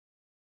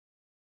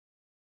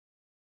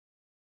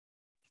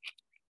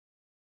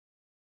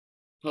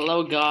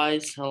Hello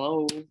guys,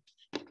 hello.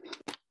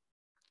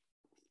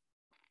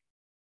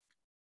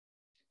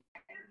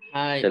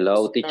 Hi.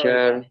 Hello, Sorry,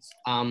 teacher. guys.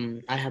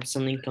 I have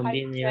some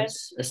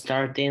inconvenience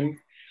starting.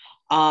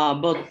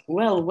 But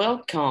well,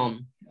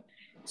 welcome.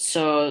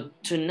 So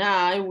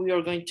tonight we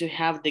are going to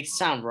have the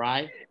exam,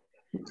 right?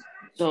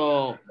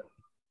 So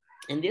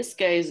in this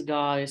case,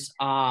 guys,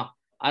 I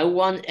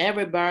want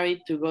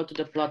everybody to go to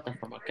the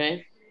platform,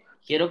 okay?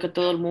 Quiero que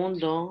todo el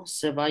mundo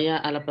se vaya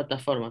a la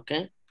plataforma,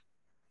 okay?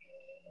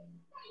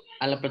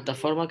 A la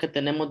plataforma que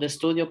tenemos de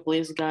estudio,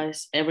 please,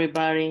 guys.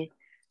 Everybody.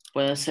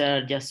 Puede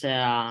ser ya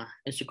sea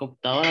en su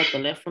computadora,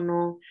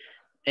 teléfono,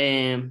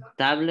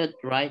 tablet,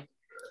 right?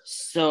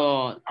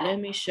 So let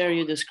me share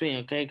you the screen,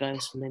 okay,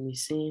 guys? Let me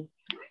see.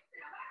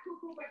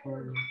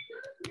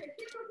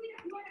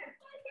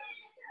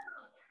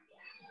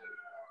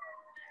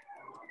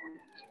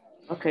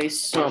 Okay,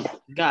 so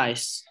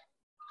guys,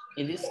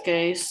 in this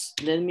case,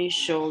 let me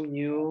show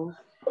you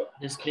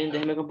the screen.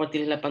 Déjenme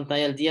compartir la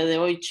pantalla. El día de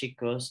hoy,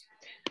 chicos,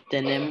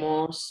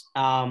 tenemos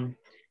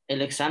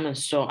el examen.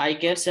 So I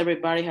guess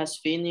everybody has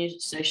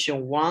finished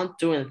section 1,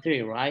 2, and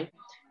 3, right?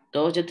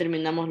 Todos ya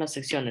terminamos las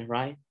secciones,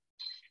 right?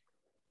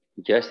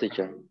 Yes,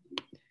 teacher.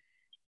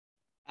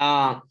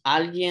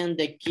 ¿Alguien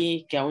de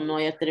aquí que aún no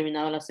haya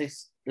terminado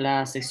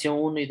la sección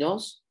 1 y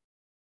 2?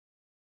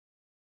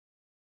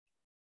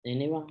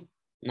 Anyone?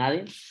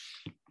 ¿Nadie?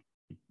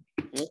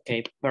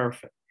 Ok,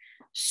 perfect.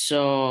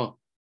 So,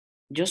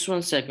 just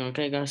one second,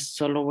 okay, guys.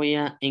 Solo voy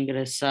a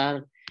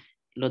ingresar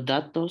los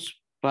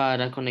datos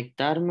para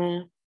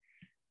conectarme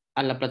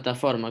a la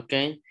plataforma,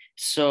 okay?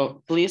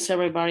 So, please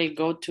everybody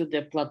go to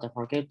the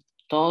platform, okay?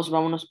 Todos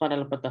vámonos para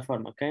la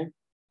plataforma, okay?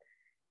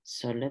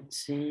 So,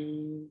 let's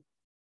see.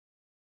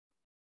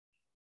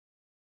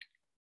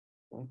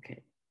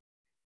 Okay.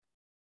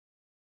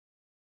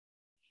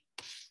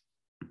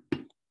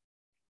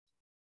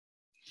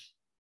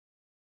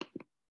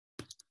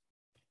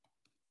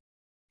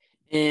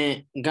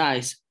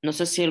 Guys, no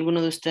sé si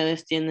alguno de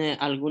ustedes tiene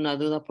alguna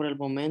duda por el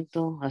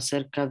momento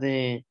acerca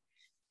de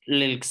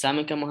el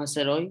examen que vamos a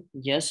hacer hoy.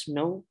 Yes,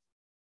 no.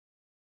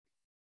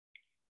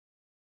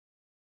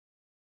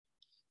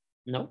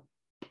 No.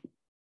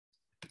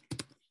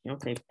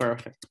 Okay,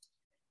 perfect.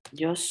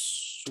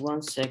 Just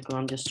one second,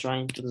 I'm just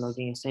trying to log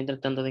in. Estoy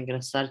tratando de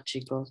ingresar,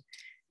 chicos.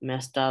 Me ha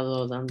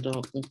estado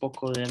dando un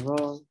poco de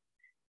error.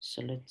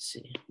 So let's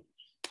see.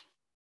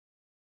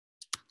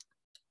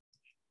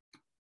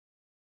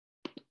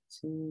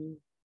 Sí.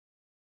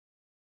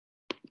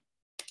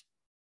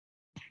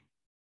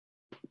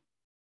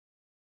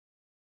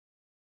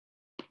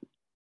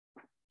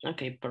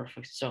 Okay,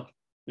 perfect. So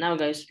now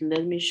guys,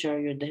 let me show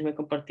you. Déjenme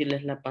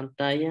compartirles la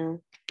pantalla.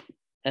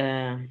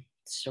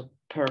 So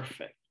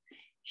perfect.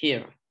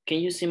 Here, can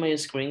you see my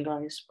screen,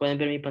 guys? ¿Pueden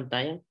ver mi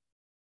pantalla?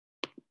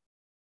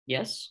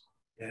 Yes?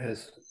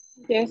 Yes.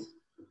 Yes.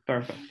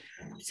 Perfect.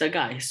 So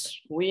guys,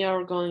 we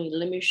are going,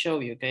 let me show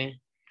you, okay?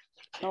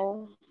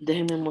 No.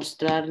 Déjenme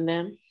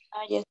mostrarle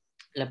Yes.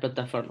 la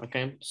plataforma,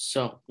 okay?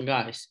 So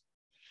guys,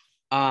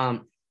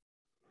 let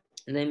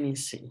me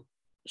see.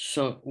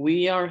 So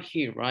we are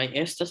here, right?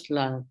 Esta es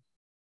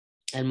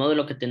el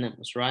módulo que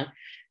tenemos, right?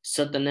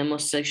 So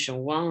tenemos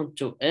section 1,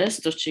 2.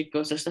 Estos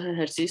chicos, estos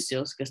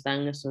ejercicios que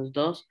están en estos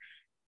dos,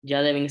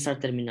 ya deben estar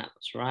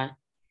terminados, right?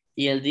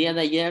 Y el día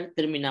de ayer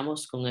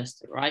terminamos con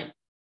este, right?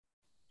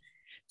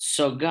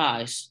 So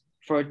guys,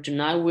 for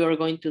tonight we are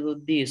going to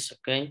do this,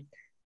 okay?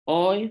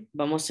 Hoy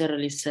vamos a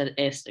realizar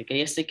este,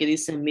 okay? Este que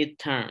dice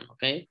midterm,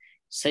 okay?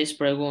 6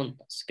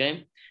 preguntas,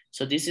 okay?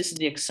 So this is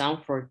the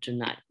exam for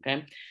tonight,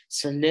 okay?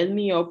 So let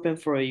me open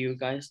for you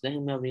guys.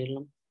 Déjenme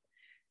abrirlo.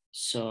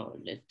 So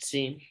let's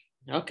see.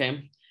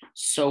 Okay.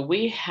 So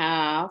we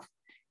have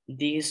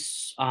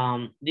these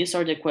are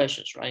the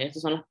questions, right?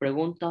 Estas son las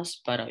preguntas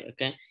para hoy,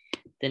 okay?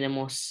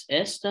 Tenemos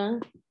esta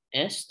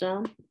y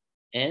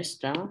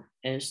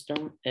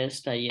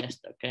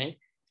esta, okay?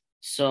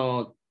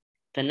 So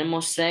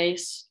tenemos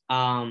 6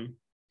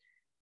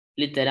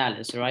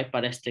 literales, right?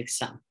 Para este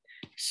exam.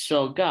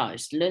 So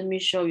guys, let me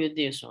show you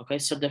this, okay?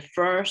 So the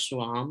first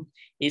one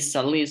is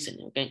a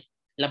listening, okay?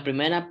 La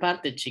primera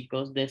parte,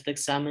 chicos, de este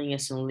examen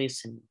es un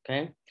listening,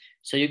 okay?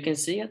 So you can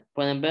see it,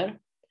 pueden ver.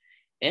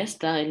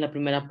 Esta es la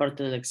primera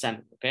parte del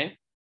examen, okay?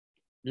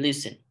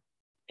 Listen.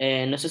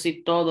 No sé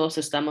si todos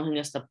estamos en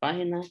esta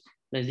página.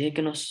 Les dije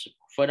que nos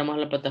fuéramos a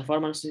la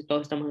plataforma. No sé si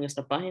todos estamos en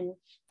esta página.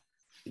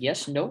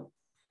 Yes, no?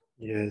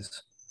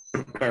 Yes.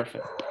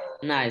 Perfect.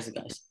 Nice,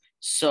 guys.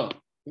 So,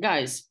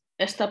 guys,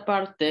 esta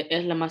parte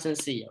es la más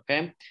sencilla,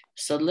 okay?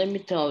 So let me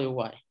tell you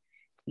why.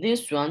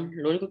 This one,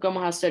 lo único que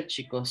vamos a hacer,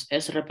 chicos,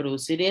 es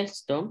reproducir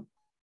esto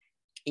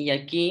y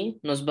aquí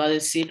nos va a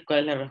decir cuál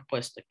es la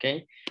respuesta,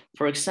 okay?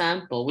 For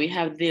example, we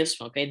have this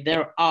one, okay?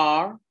 There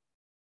are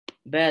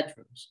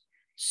bedrooms.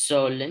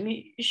 So let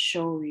me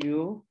show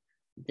you.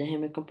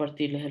 Déjenme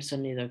compartirles el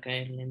sonido,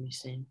 okay? Let me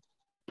see.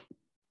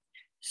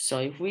 So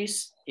if we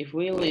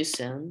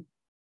listen,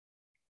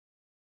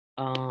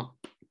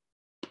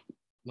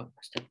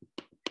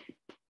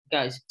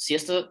 Guys, si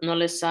esto no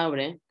les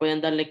abre, pueden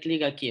darle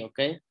clic aquí, ¿ok?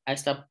 A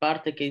esta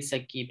parte que dice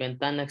aquí,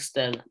 ventana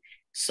externa.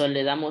 Solo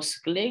le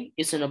damos clic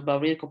y se nos va a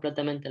abrir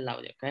completamente el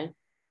audio, ¿ok?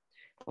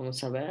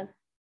 Vamos a ver.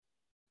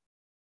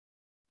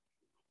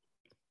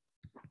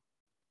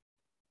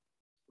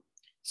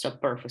 So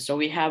perfect. So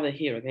we have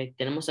it here, okay?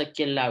 Tenemos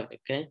aquí el audio,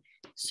 okay?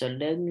 So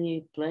let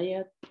me play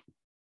it.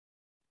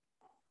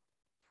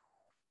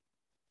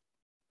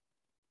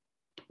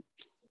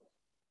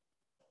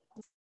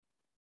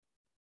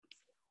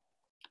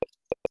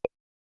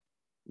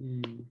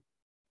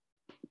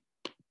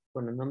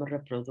 Bueno, no me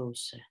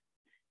reproduce.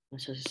 No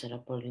sé si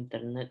será por el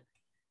internet.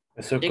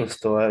 Eso Sí.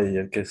 costó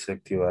ayer que se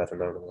activara,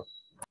 la verdad.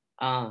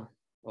 Ah,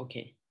 ok.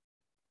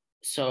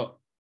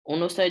 So,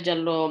 uno de ustedes ya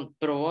lo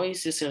probó y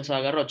si se los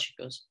agarró,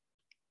 chicos.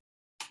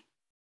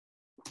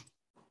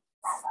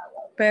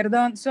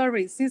 Perdón,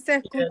 sorry, sí se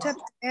escucha,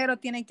 pero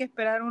tienen que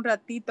esperar un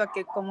ratito a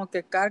que como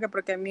que cargue,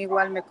 porque a mí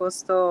igual me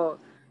costó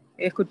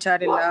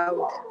escuchar el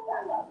audio.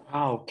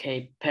 Ah, ok,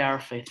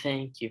 perfect,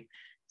 thank you.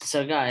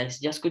 So,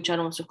 guys, ya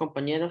escucharon a sus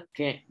compañeros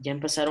que ya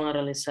empezaron a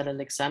realizar el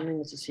examen,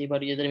 no sé si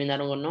varios ya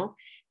terminaron o no,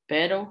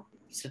 pero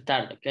se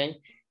tarda,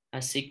 ok.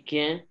 Así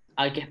que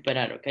hay que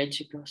esperar, ok,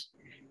 chicos.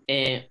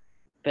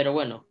 Pero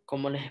bueno,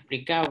 como les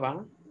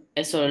explicaba,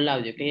 eso es el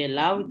audio, ok. El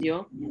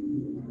audio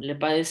le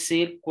va a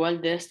decir cuál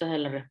de estas es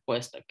la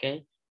respuesta,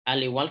 ok.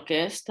 Al igual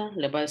que esta,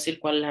 le va a decir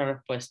cuál es la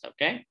respuesta,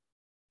 ok.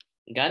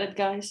 Got it,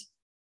 guys?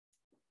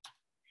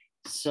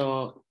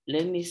 So,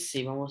 let me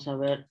see, vamos a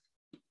ver.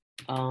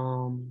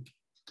 ¿Por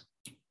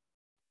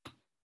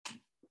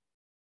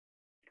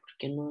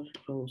qué no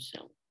reproduce?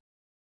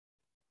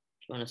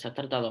 Bueno, se ha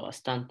tardado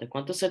bastante.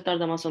 ¿Cuánto se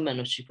tarda más o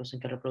menos, chicos,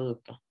 en que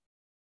reproduzca?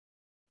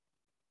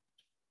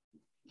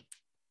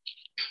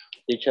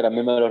 Teacher, a mí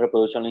me lo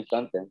reproduce al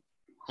instante.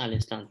 Al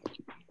instante.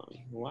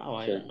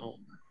 Wow, I Sí. don't know.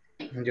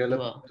 Yo lo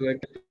Well, tuve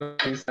que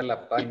actualizar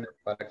la página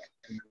para que...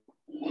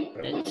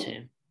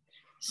 leche.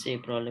 Sí,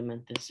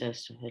 probablemente es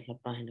eso, es la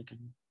página que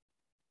no.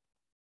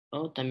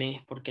 O también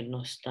es porque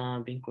no está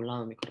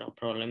vinculado a mi correo,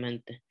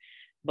 probablemente.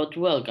 But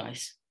well,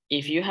 guys,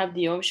 if you have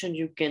the option,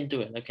 you can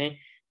do it, okay?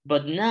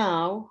 But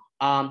now,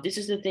 this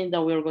is the thing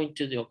that we're going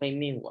to do, okay?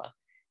 Meanwhile,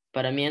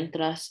 para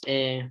mientras,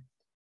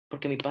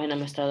 porque mi página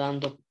me está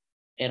dando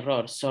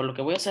error. So, lo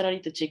que voy a hacer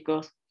ahorita,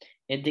 chicos,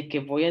 es de que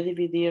voy a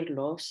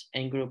dividirlos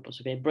en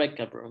grupos, okay?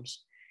 Breakout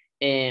rooms.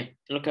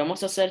 Lo que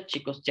vamos a hacer,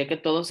 chicos, ya que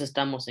todos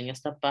estamos en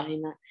esta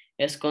página,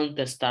 es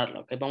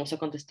contestarlo, ok. Vamos a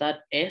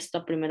contestar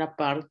esta primera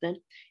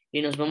parte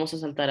y nos vamos a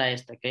saltar a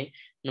esta, ok.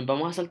 Nos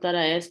vamos a saltar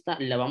a esta,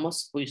 la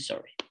vamos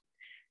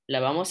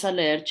a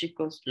leer,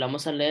 chicos, la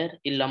vamos a leer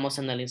y la vamos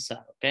a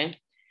analizar, ok.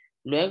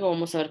 Luego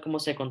vamos a ver cómo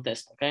se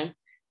contesta, ok.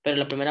 Pero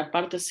la primera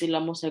parte sí la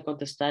vamos a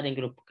contestar en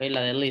grupo, ok,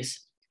 la de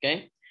listen,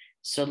 ok.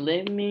 So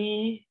let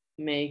me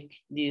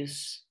make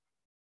this,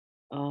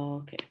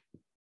 okay.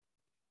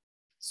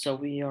 So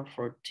we are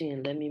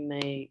 14, let me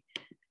make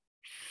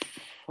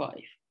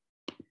 5.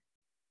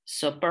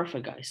 So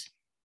perfect, guys.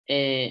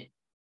 He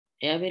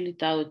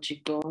habilitado,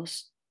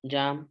 chicos,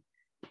 ya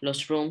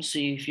los rooms.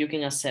 If you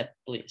can accept,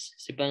 please.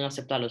 Si pueden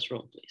aceptar los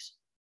rooms, please.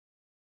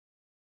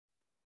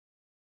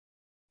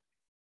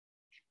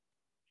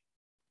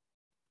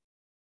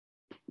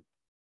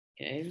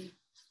 Okay.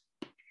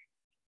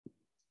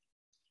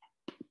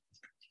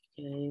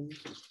 Okay.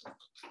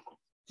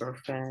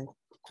 Perfect.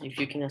 If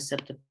you can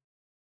accept it.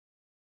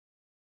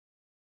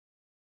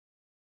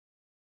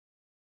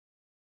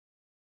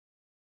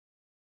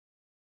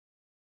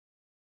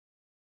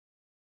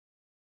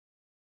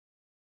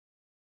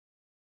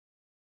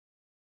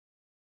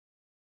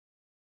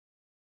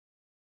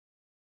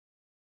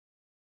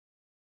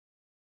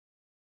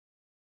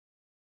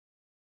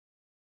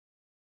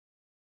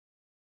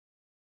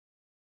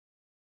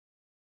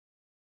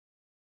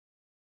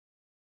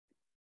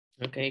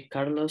 Okay,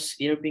 Carlos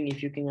Irving,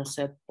 if you can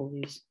accept,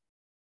 please.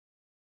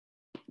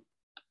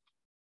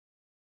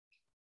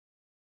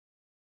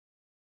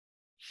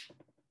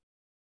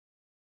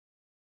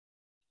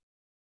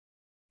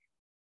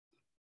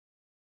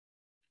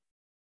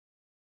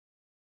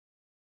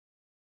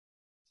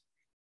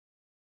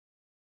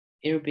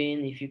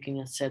 Irving, if you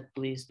can accept,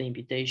 please, the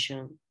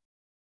invitation.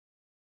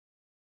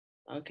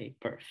 Okay,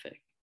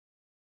 perfect.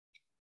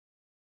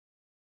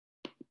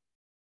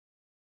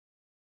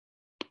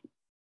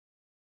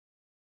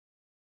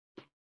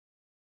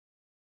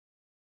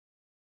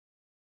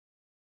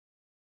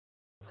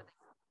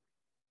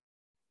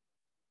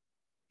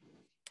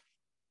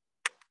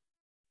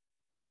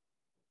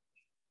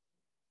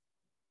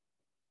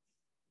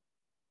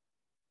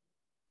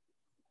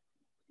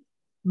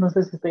 No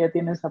sé si usted ya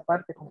tiene esa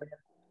parte, compañero.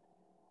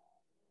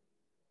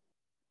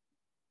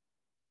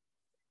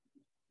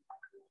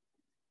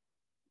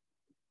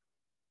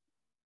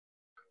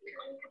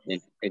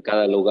 En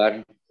cada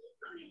lugar.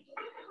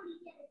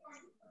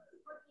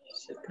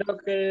 Creo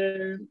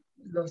que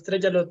los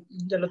tres ya lo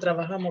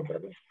trabajamos,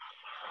 ¿verdad?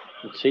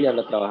 Sí, ya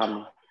lo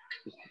trabajamos.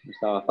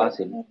 Estaba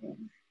fácil.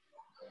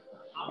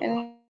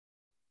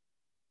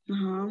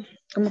 Ajá.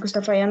 Como que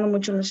está fallando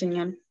mucho la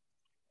señal.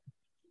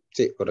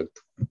 Sí,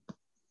 correcto.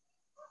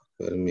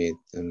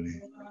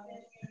 Permítame.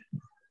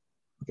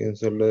 Que un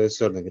solo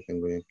desorden que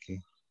tengo yo aquí.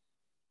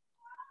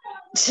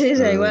 Sí,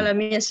 igual a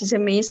mí así se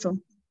me hizo.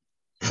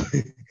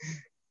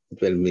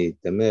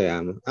 Permítame,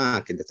 veamos.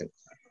 Aquí le tengo.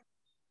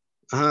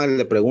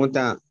 Le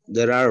pregunta,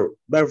 there are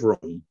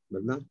bedroom,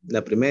 ¿verdad?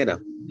 La primera.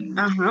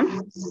 Ajá.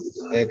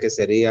 Que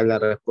sería la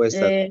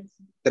respuesta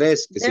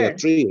 3, que sería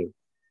there.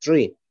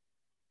 3.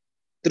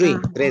 3,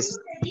 3.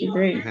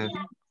 Three. Ajá.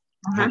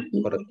 Ajá.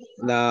 Correcto.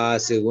 La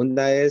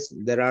segunda es,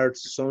 there are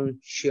some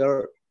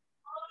chairs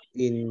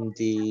in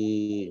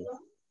the,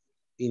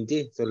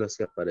 solo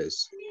se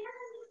aparece.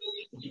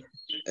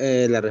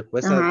 La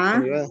respuesta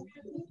Ajá.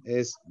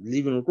 es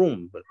living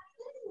room,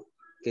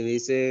 que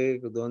dice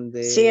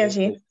donde... Sí,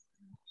 así.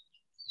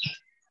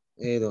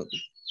 Pero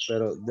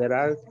there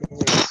are...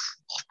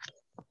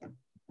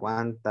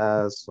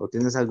 ¿Cuántas? ¿O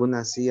tienes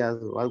algunas sillas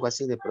o algo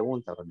así de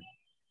pregunta? ¿Verdad?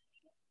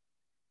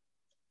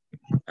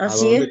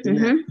 Así es.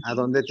 ¿A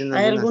dónde tiene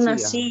Hay alguna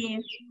algunas silla?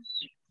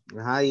 sí.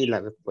 Ajá, y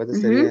la respuesta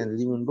sería en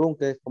living room,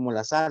 que es como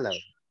la sala.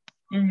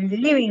 En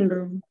el living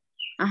room.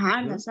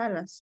 Ajá, en las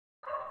salas.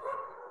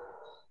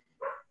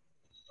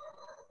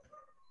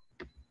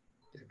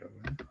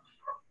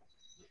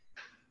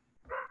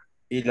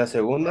 ¿Y la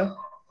segunda?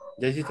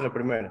 Ya hiciste la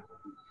primera.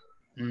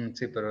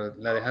 Sí, pero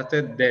la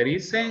dejaste, there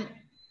isn't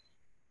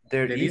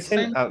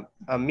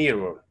a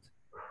mirror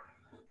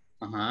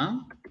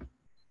Ajá.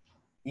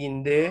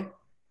 in the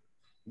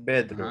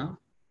bedroom. Ajá.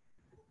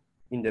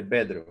 In the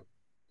bedroom.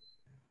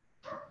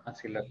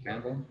 Así la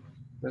tengo.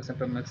 Pero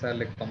siempre me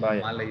sale como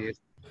Vaya. mala y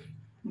eso.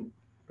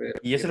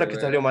 Y esa es la que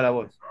salió mal a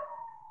vos.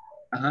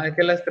 Ajá, es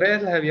que las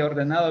tres las había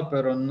ordenado,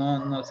 pero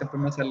no, siempre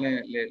me sale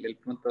el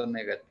punto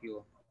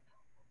negativo.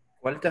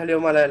 ¿Cuál te salió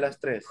mala de las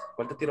tres?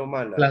 ¿Cuál te tiró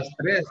mala?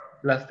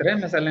 Las tres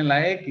me salen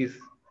la X,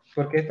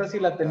 porque esta sí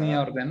la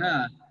tenía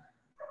ordenada.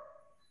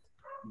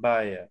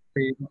 Vaya.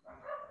 Sí.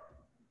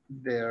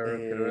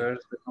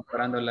 Estoy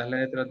comparando las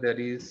letras.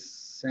 There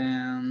is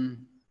a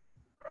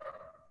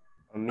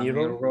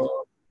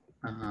mirror.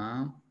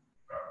 Ajá.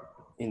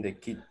 In the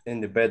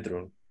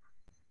bedroom.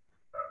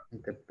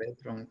 In the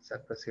bedroom,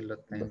 exacto, sí lo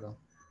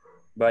tengo.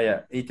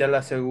 Vaya, ¿y ya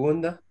la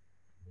segunda?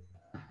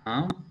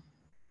 Ajá.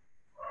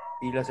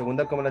 ¿Y la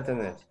segunda cómo la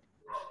tenés?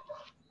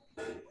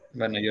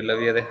 Bueno, yo le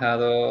había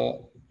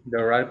dejado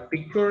there are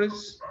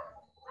pictures.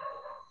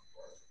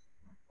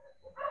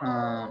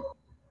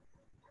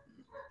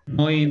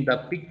 No in the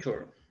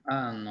picture.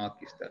 No,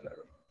 aquí está la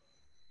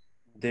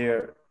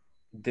verdad.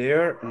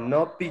 There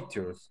no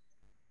pictures.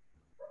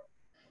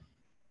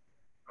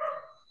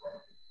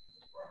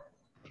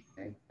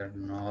 Okay, they're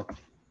not.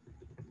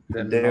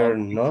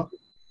 No.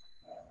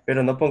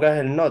 Pero no pongas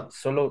el not,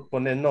 solo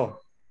pone no.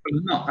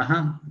 No,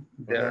 ajá.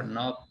 They're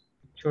not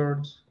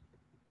pictures.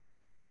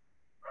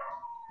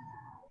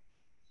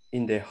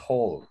 In the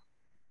hall.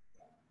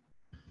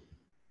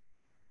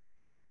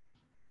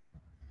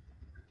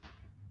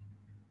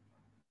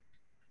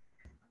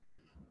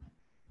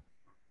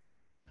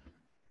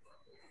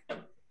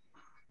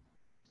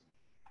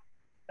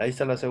 Ahí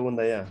está la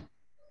segunda ya.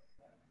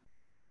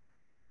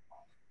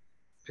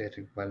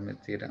 Pero igual me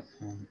tira.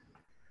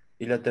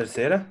 ¿Y la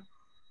tercera?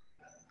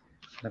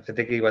 La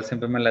fíjate que igual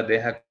siempre me las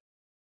deja.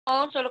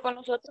 No, solo con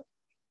nosotros.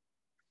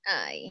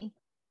 Ay.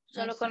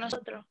 Solo con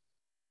nosotros.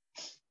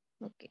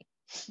 Ok.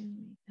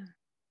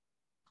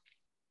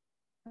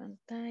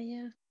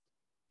 Pantalla.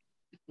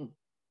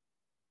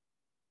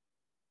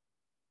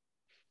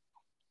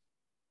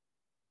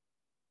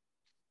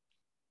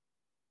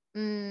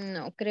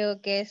 No,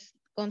 creo que es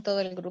con todo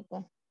el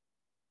grupo.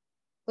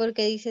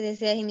 Porque dice,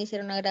 deseas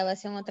iniciar una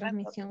grabación o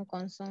transmisión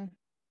con Zoom.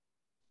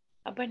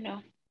 Pues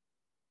no.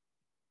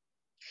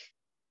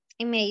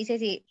 Y me dice,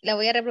 si la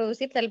voy a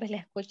reproducir, tal vez la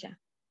escucha.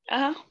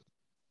 Ajá.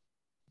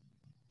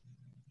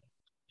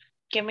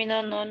 Que a mí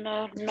no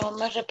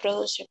me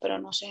reproduce, pero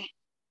no sé.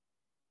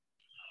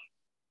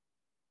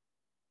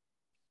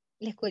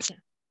 ¿La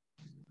escucha?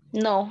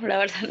 No, la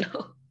verdad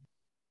no.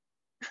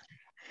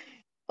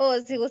 O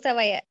si gusta,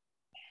 vaya.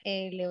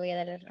 Le voy a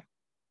dar error.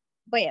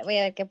 Voy a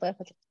ver qué puedo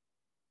escuchar.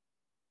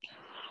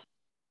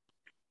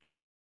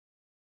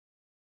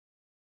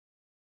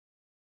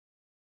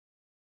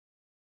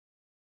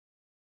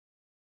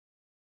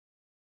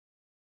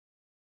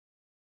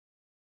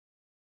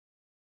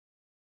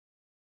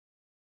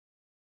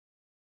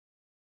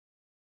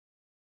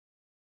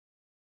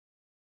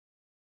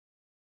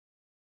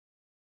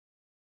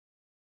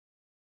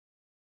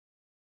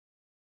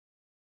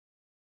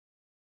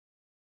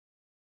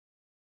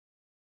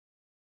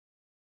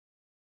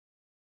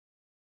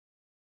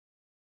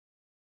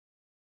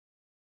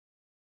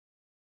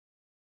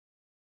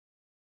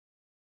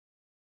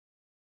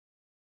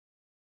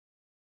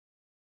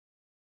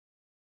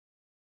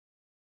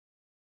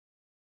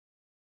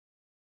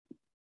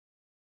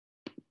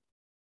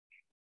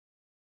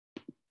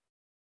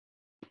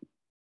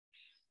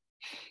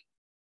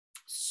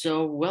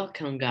 So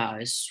welcome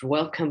guys,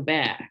 welcome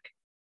back.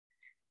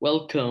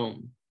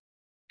 Welcome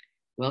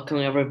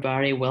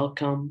everybody,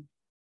 welcome.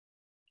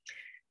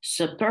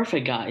 So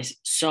perfect guys.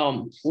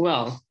 So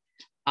well,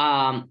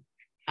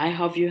 I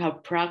hope you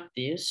have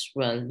practiced.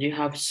 Well, you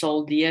have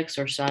solved the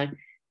exercise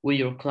with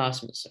your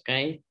classmates,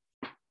 okay?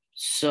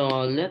 So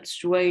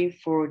let's wait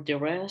for the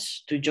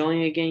rest to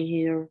join again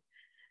here.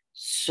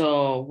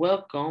 So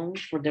welcome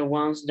for the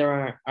ones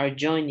that are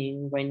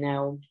joining right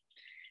now.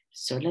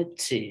 So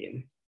let's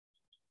see.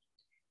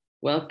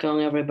 Welcome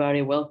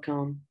everybody,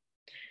 welcome.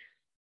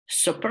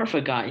 So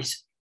perfect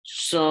guys.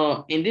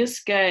 So in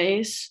this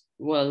case,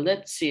 well,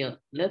 let's see,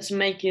 let's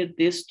make it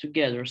this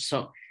together.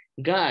 So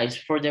guys,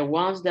 for the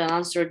ones that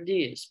answered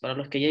this, para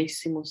los que ya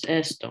hicimos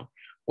esto,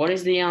 what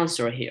is the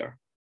answer here?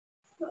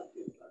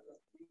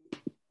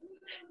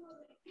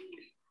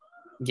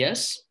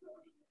 Yes?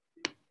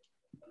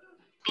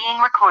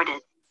 Being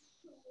recorded.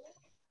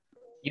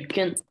 You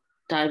can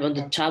type on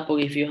the chat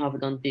box if you have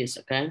done this,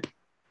 okay?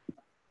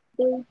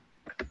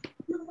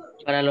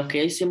 Para los que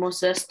ya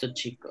hicimos esto,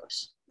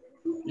 chicos.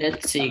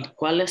 Let's see,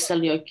 ¿cuál les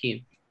salió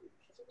aquí?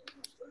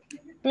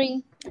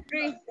 3.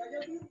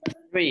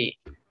 3.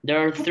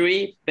 There are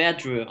 3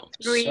 bedrooms.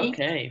 3.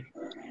 Okay.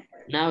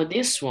 Now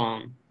this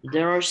one,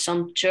 there are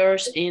some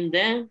chairs in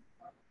the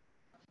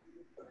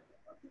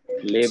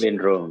Living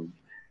room.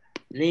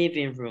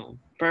 living room.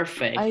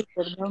 Perfect. Ay,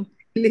 perdón.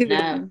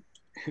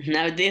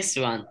 Now this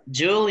one,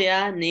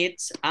 Julia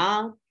needs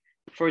a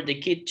for the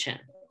kitchen.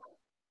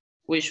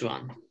 Which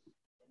one?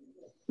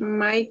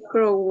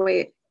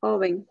 Microwave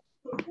oven.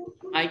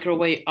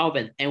 Microwave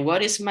oven. And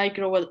what is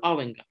microwave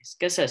oven, guys?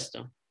 ¿Qué es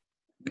esto?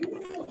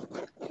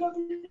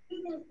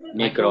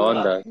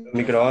 Microondas.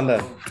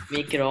 Microondas.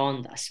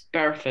 Microondas.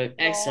 Perfect.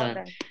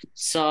 Excellent.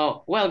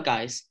 So, well,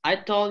 guys, I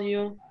told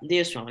you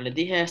this one. Les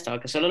dije esta,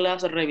 que solo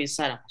las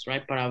revisáramos,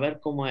 right? Para ver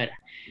cómo era.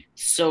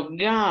 So,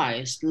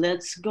 guys,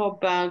 let's go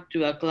back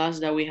to a class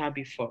that we had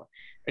before.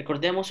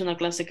 Recordemos una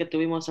clase que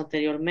tuvimos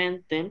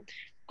anteriormente,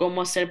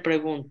 cómo hacer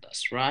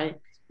preguntas, right?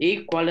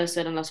 Y cuáles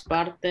eran las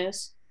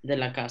partes de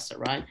la casa,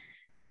 right?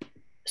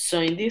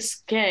 So, in this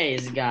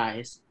case,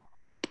 guys,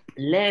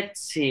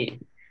 let's see.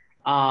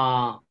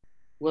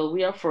 Well,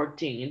 we are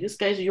 14. In this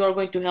case, you are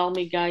going to help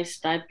me, guys,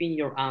 typing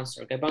your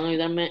answer. Okay? Van a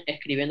ayudarme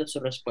escribiendo su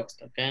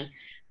respuesta. Okay?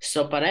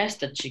 So, para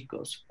esta,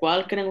 chicos,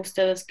 ¿cuál creen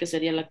ustedes que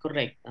sería la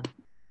correcta?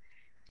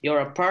 Your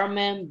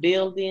apartment,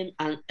 building,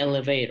 and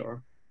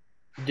elevator.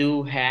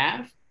 Do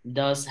have,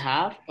 does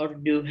have, or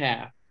do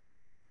have?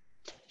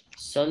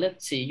 So,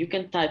 let's see. You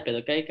can type it,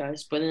 okay,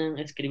 guys? Pueden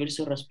escribir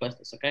sus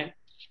respuestas, okay?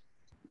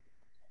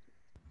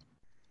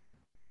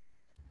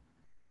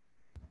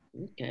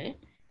 Okay.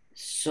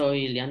 So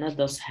Ileana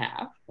does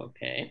have,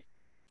 okay.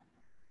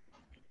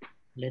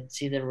 Let's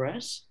see the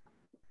rest.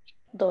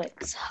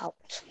 Does have.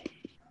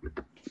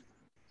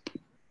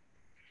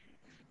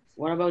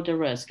 What about the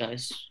rest,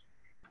 guys?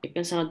 ¿Qué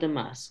piensan los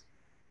demás?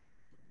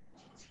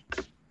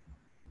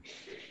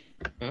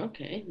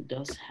 Okay,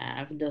 does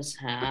have,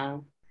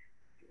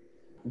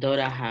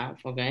 Dora have,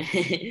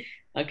 okay.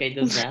 Okay,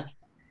 does have.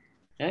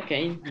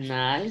 Okay,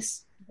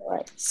 nice.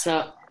 Right.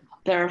 So,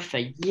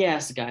 perfect.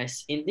 Yes,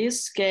 guys. In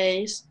this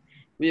case,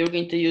 we are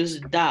going to use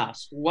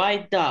does.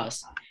 Why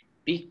does?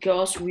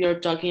 Because we are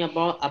talking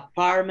about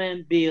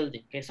apartment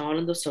building. Okay, estamos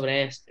hablando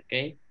sobre este,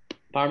 okay?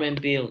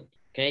 Apartment building,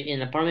 okay?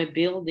 In apartment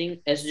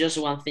building, it's just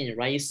one thing,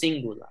 right? It's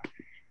singular.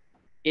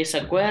 Y se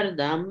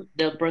acuerdan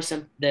del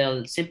present,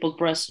 del simple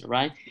present,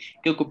 right?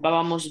 Que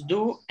ocupábamos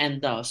do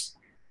and does.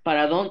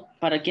 ¿Para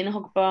quiénes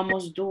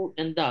ocupábamos do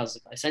and does,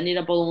 guys? I need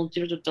a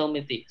volunteer to tell me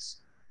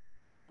this.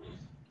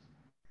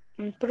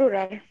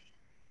 Plural.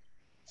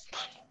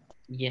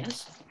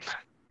 Yes.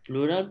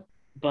 Plural,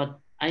 but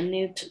I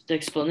need the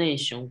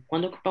explanation.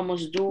 ¿Cuándo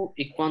ocupamos do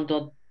y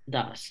cuándo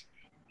does?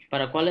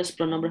 ¿Para cuáles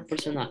pronombres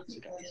personales?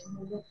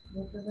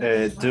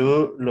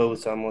 Do lo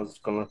usamos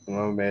con los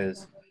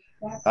pronombres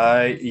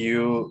I,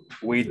 you,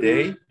 we,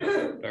 they.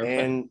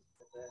 Perfect.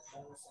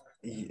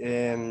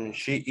 And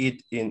she,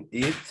 it, in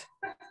it,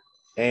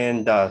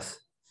 and does.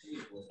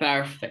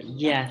 Perfect.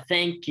 Yeah,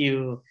 thank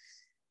you.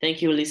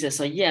 Thank you, Lisa.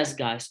 So yes,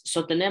 guys.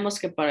 So tenemos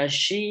que para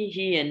she,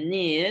 he, and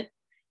it,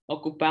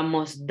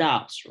 ocupamos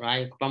does,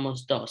 right?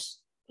 Ocupamos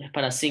dos. Es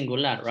para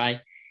singular, right?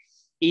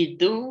 Y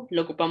do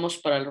lo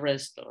ocupamos para el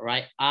resto,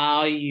 right?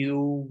 I,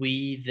 you,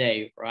 we,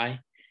 they, right?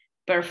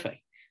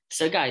 Perfect.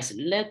 So guys,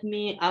 let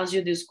me ask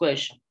you this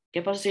question.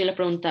 ¿Qué pasa si le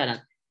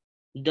preguntaran?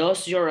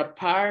 Does your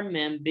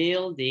apartment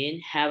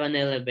building have an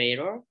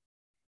elevator?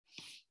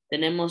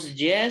 Tenemos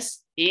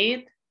yes,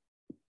 it.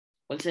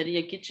 ¿Cuál sería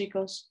aquí,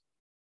 chicos?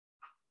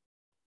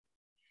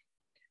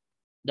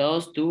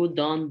 Does, do,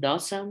 don't,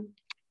 doesn't?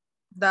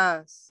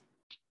 Does.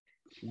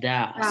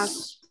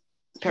 Does.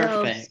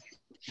 Perfect.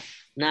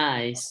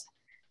 Nice.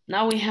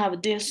 Now we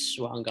have this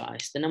one,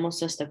 guys.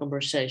 Tenemos esta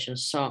conversation.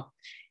 So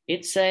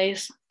it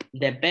says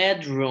the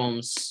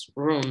bedrooms,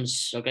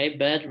 okay,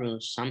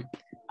 bedrooms.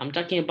 I'm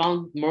talking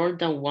about more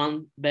than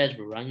one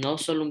bedroom, right? No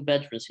solo un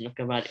bedroom, sino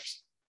que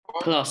varios.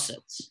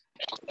 Closets.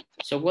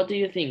 So what do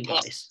you think,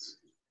 guys?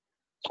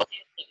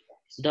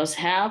 Does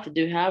have,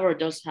 do have, or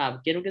does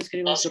have? Quiero que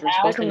escriban su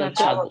respuesta en el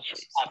chat.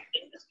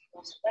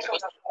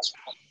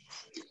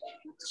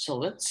 So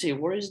let's see,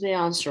 where is the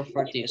answer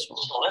for this one?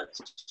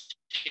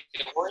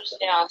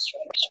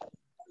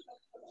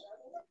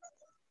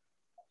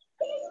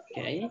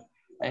 Okay.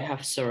 I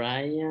have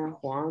Soraya,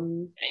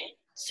 Juan.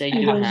 Say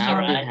do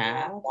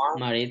have.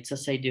 Maritza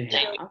say do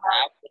have.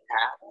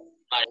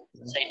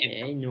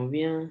 Okay,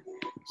 Nubia.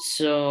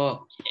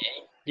 So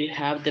do you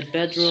have the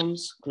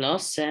bedrooms,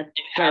 closet?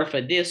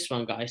 Perfect. This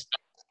one, guys.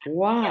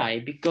 Why?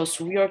 Because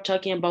we are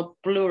talking about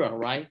plural,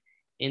 right?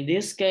 In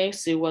this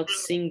case, it was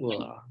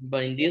singular,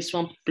 but in this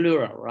one,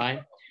 plural,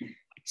 right?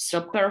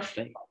 So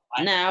perfect.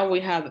 Now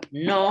we have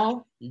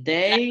no,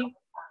 they.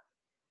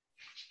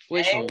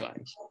 Which one,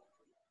 guys?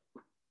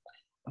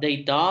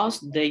 They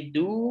does, they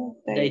do,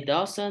 they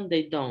doesn't,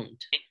 they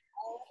don't.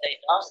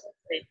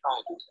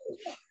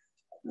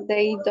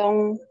 They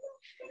don't.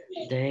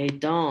 They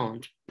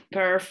don't.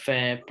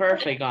 Perfect,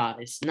 perfect,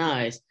 guys.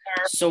 Nice.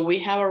 So we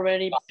have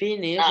already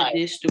finished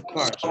these two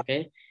parts,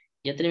 okay?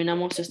 Ya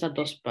terminamos estas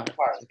dos partes,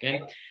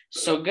 okay?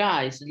 So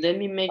guys, let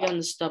me make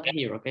a stop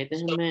here, okay?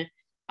 Déjenme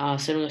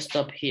hacer un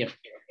stop here.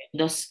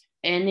 Does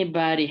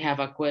anybody have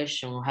a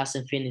question or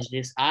hasn't finished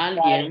this?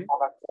 ¿Alguien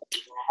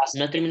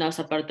no ha terminado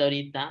esa parte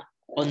ahorita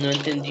o no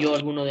entendió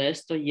alguno de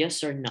esto?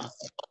 Yes or no?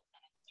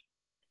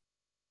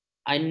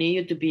 I need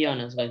you to be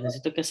honest, guys.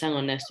 Necesito que sean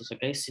honestos,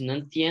 ¿ok? Si no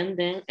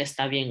entienden,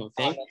 está bien,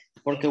 ¿ok?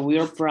 Porque we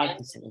are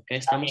practicing, ¿ok?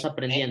 Estamos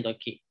aprendiendo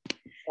aquí.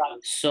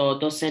 So,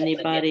 does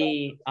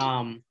anybody,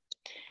 alguien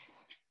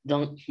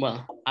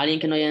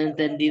que no haya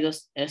entendido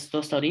esto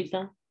hasta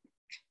ahorita?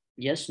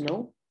 Yes,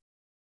 no?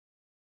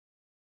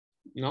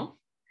 No?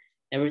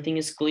 Everything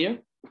is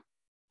clear?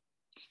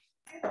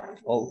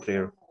 All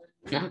clear.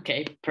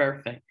 Okay,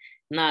 perfect.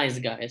 Nice,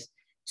 guys.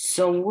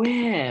 So,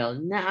 well,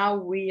 now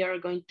we are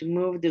going to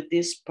move to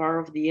this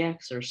part of the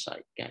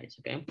exercise, guys,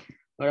 okay?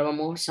 Ahora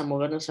vamos a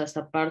movernos a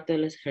esta parte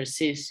del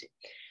ejercicio.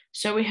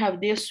 So we have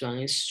this one,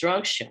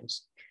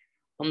 instructions.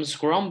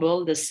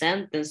 Unscramble the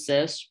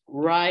sentences,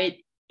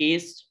 write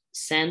each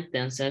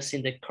sentences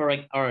in the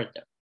correct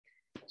order.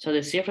 So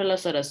descifre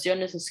las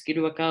oraciones,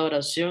 escriba cada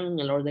oración en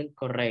el orden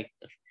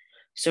correcto.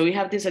 So we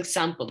have this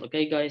example,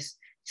 okay, guys?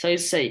 So you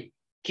say,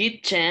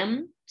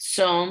 kitchen,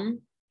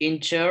 some,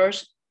 in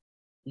chairs,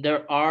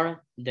 there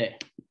are there.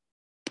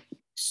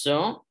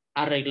 So,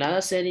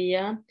 arreglada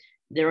sería,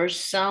 there are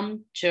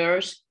some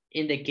chairs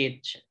in the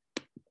kitchen.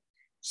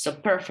 So,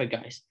 perfect,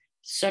 guys.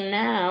 So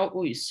now,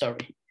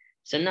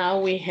 So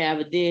now we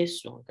have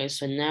this one, okay?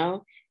 So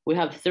now we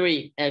have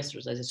 3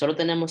 exercises. Solo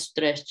tenemos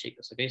 3,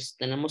 chicos, okay? So,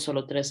 tenemos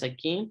solo 3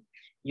 aquí.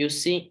 You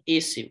see,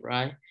 easy,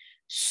 right?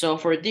 So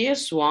for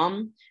this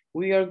one,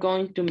 we are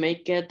going to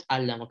make it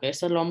alone, okay?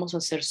 Esto lo vamos a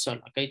hacer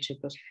solo, okay,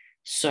 chicos?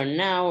 So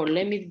now,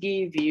 let me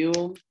give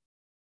you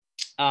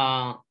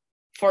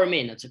 4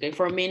 minutes, okay?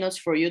 4 minutes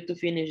for you to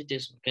finish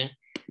this, okay?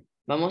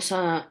 Le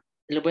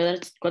voy a dar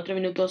 4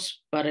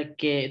 minutos para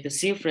que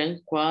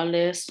descifren cuál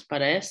es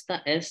para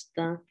esta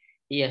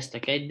y esta,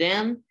 okay?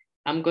 Then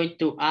I'm going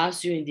to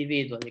ask you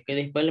individually, okay?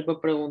 Después le voy a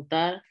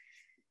preguntar,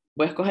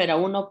 voy a escoger a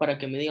uno para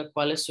que me diga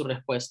cuál es su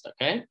respuesta,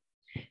 okay?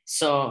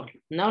 So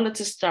now let's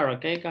start,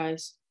 okay,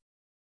 guys?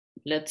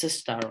 Let's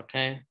start,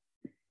 okay?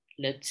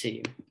 Let's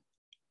see.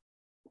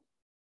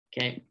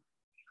 Okay.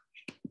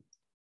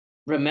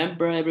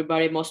 Remember,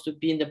 everybody must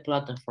be in the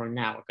platform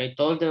now, okay?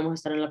 Todos debemos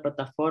estar en la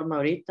plataforma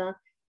ahorita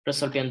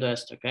resolviendo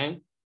esto,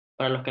 okay?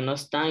 Para los que no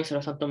están y se lo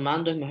están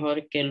tomando, es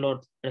mejor que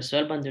lo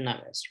resuelvan de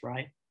una vez,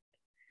 right?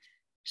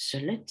 So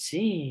let's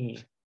see.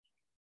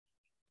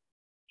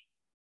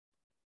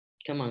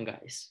 Come on,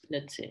 guys.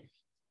 Let's see.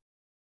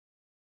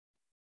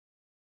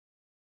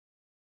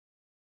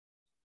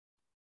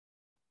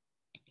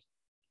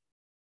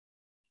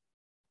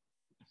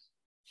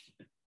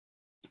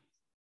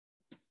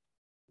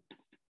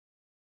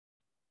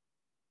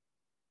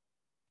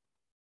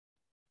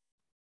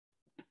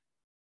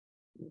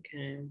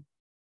 Okay.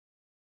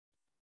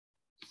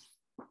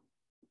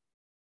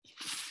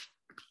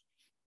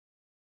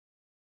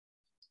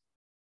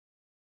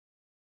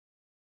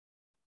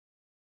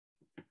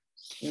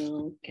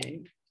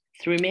 Okay.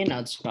 3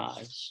 minutes,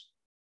 guys.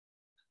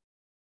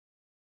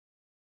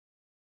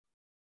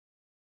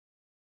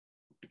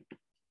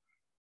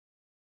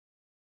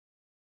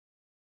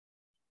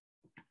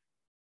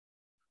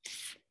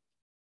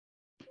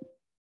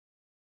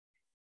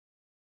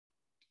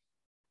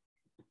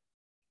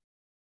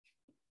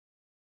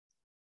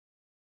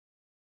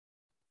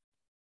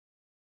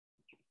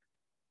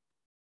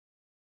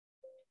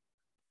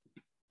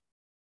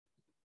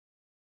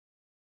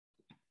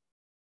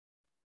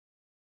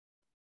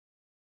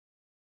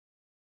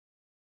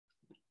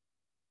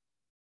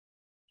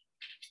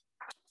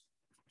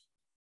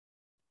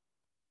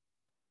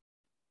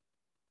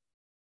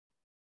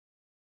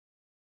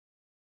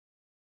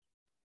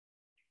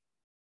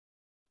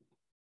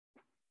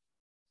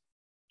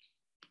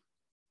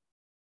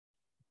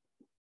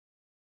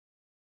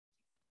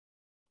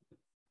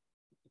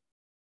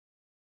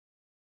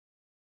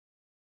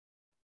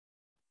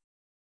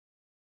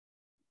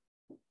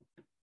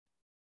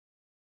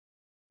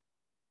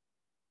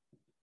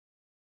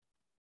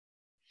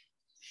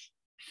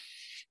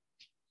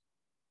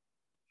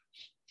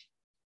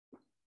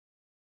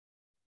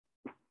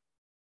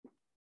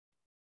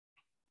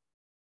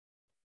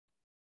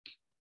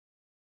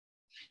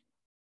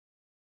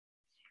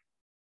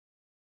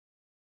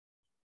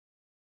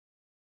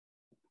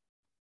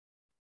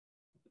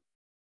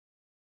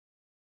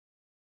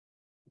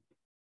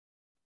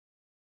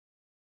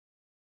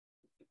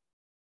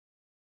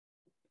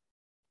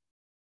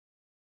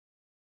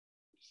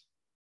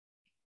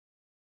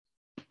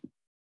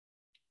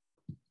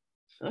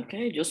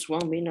 Okay, just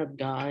 1 minute,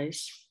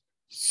 guys.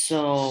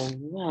 So,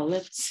 well,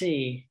 let's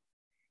see.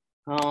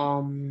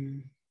 Well,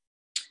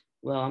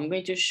 I'm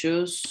going to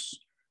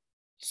choose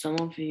some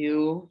of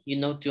you,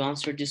 to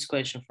answer this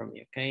question for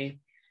me, okay?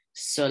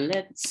 So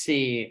let's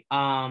see.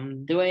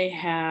 Do I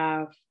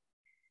have,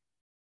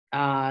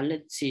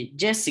 let's see,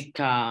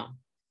 Jessica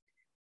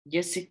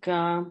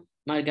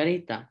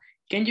Margarita,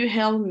 can you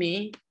help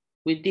me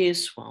with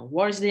this one?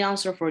 What is the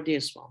answer for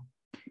this one?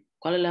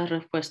 ¿Cuál es la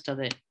respuesta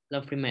de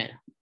la primera?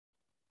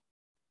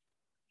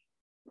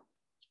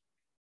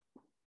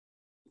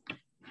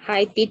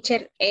 Hi,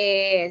 teacher.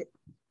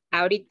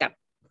 Ahorita.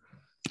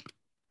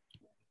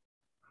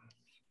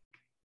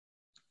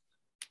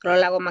 Lo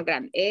hago más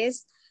grande.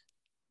 Es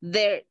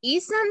there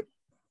isn't.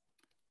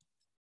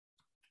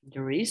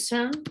 There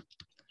isn't.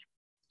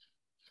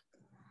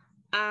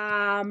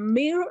 A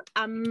mirror,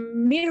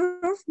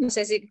 no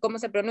sé cómo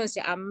se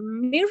pronuncia, a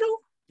mirror,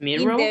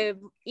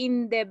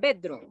 in the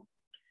bedroom.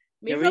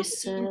 Mirror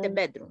in the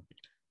bedroom.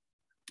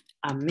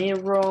 A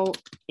mirror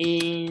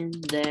in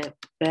the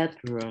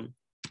bedroom.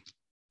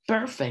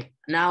 Perfect.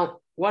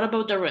 Now, what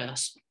about the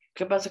rest?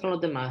 ¿Qué pasa con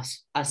los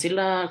demás? ¿Así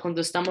la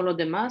contestamos los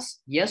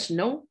demás? Yes,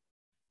 no?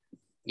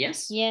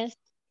 Yes? Yes.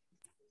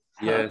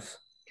 Yes.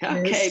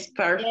 Okay, Yes.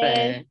 perfect.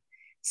 Yes.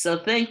 So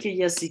thank you,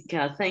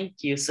 Jessica.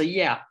 Thank you. So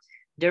yeah,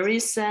 there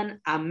isn't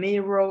a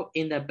mirror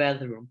in the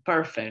bedroom.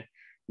 Perfect.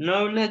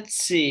 Now let's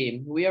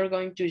see. We are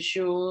going to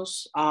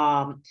choose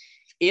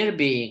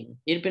Irving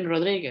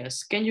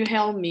Rodriguez. Can you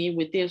help me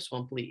with this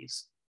one,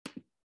 please?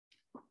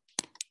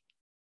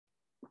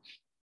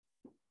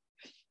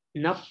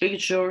 No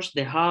pictures,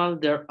 the hall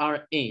there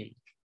are in.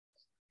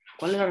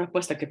 ¿Cuál es la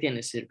respuesta que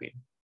tienes, Irving?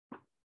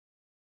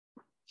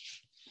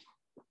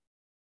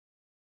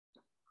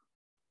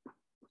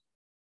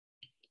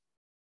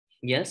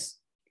 Yes,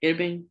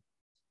 Irving?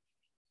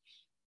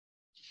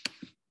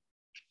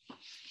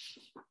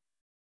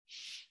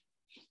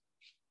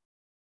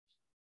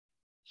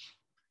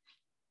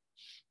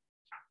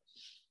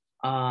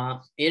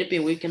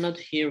 Irving, we cannot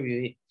hear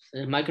you.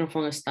 The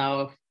microphone is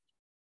off.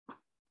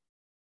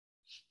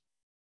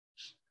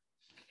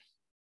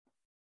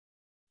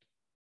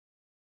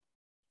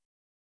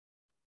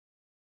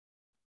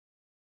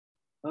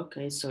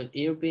 Okay, so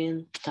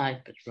Irving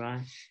type it,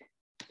 right?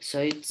 So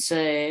it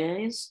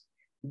says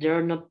there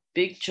are no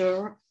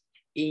picture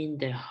in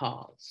the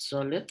hall.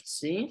 So let's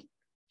see.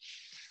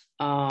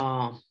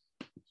 There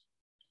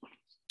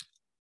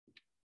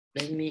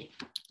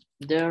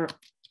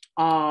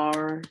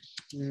are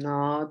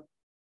not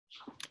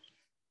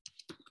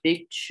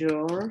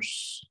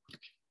pictures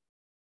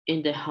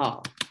in the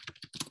hall.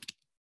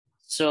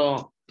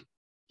 So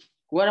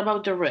what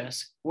about the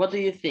rest? What do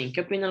you think?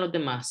 ¿Qué opinan los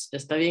demás?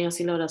 ¿Está bien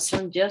así la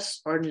oración?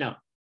 Yes or no?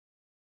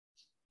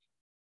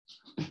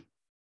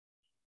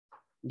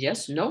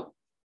 Yes, no?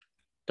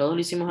 ¿Todos lo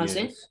hicimos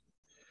así?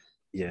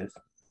 Yes.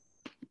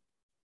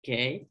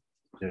 Okay.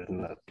 There's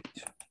not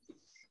picture.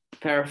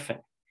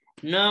 Perfect.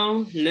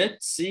 Now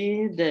let's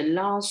see the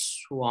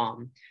last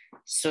one.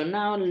 So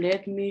now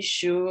let me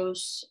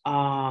choose,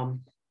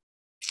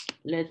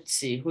 let's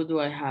see, who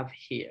do I have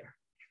here?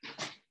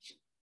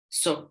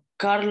 So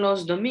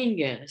Carlos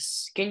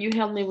Dominguez, can you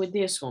help me with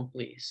this one,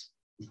 please?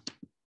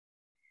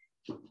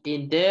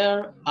 In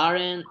there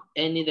aren't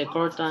any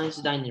curtains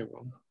dining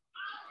room.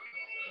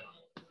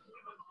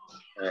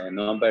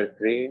 Number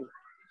 3.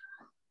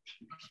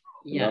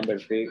 Yeah. Number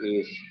 3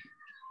 is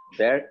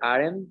there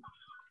aren't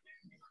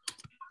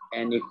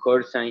any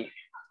curtains.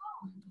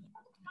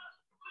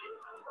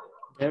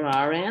 There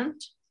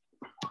aren't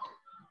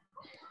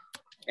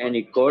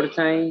any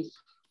curtains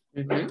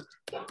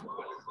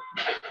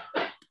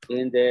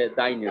in the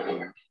dining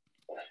room.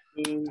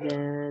 In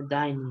the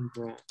dining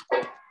room.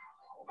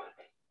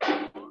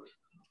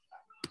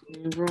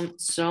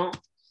 So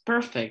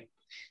perfect.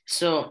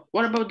 So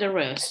what about the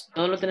rest?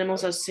 ¿Todo lo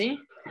tenemos así?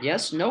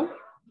 Yes, no?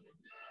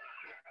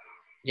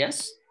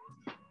 Yes?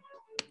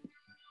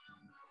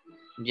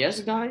 Yes,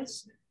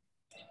 guys?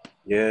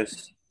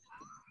 Yes.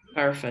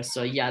 Perfect.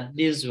 So yeah,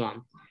 this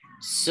one.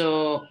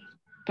 So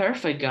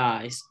perfect,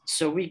 guys.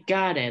 So we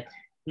got it.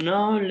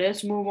 Now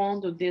let's move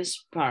on to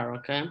this part,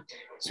 okay?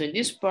 So in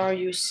this part,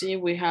 you see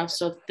we have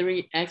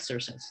 3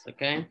 exercises,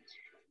 okay?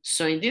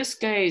 So in this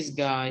case,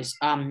 guys,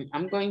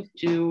 I'm going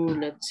to,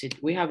 let's see,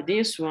 we have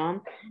this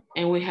one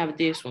and we have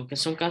this one, que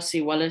son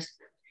casi iguales,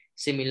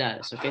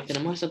 similares, okay?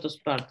 Tenemos estas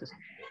 2 partes.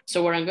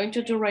 So what I'm going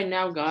to do right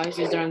now, guys,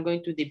 is that I'm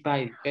going to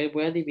divide, okay?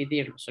 Voy a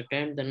dividirlos,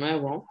 okay? De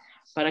nuevo,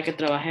 para que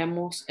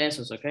trabajemos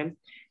esos, okay?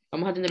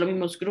 Vamos a tener los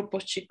mismos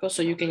grupos, chicos,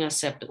 so you can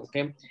accept it,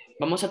 okay?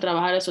 Vamos a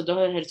trabajar esos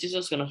 2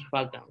 ejercicios que nos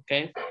faltan,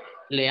 okay?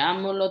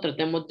 Leámoslo,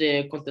 tratemos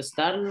de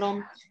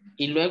contestarlo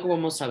y luego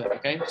vamos a ver,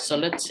 okay? So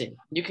let's see.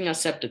 You can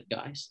accept it,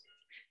 guys.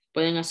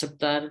 Pueden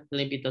aceptar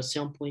la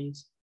invitación,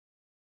 please.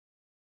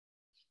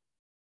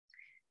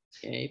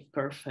 Okay,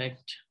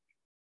 perfect.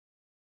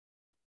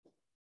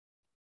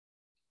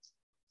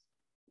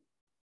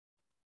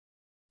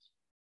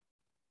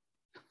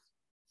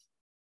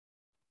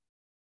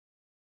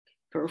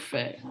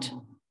 Perfect.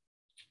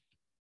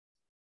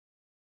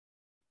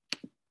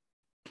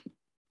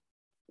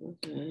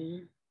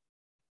 Okay.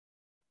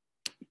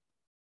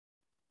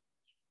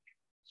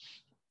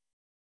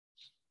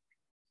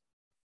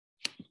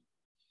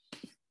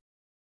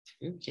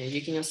 Okay,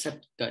 you can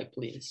accept Guy,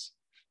 please.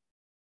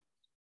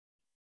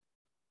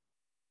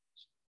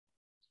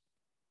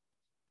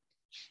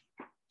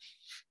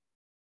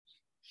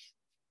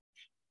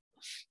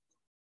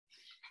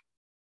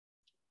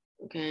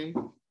 Okay.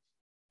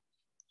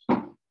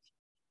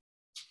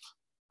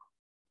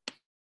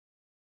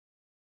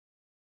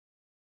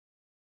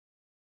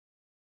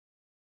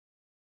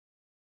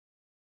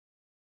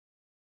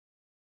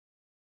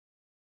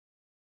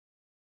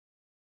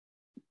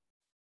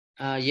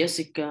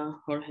 Jessica,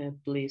 Jorge,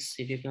 please,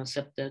 if you can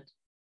accept that.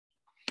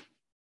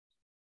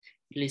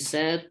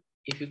 Lisette,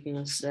 if you can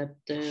accept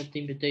the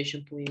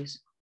invitation,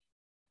 please.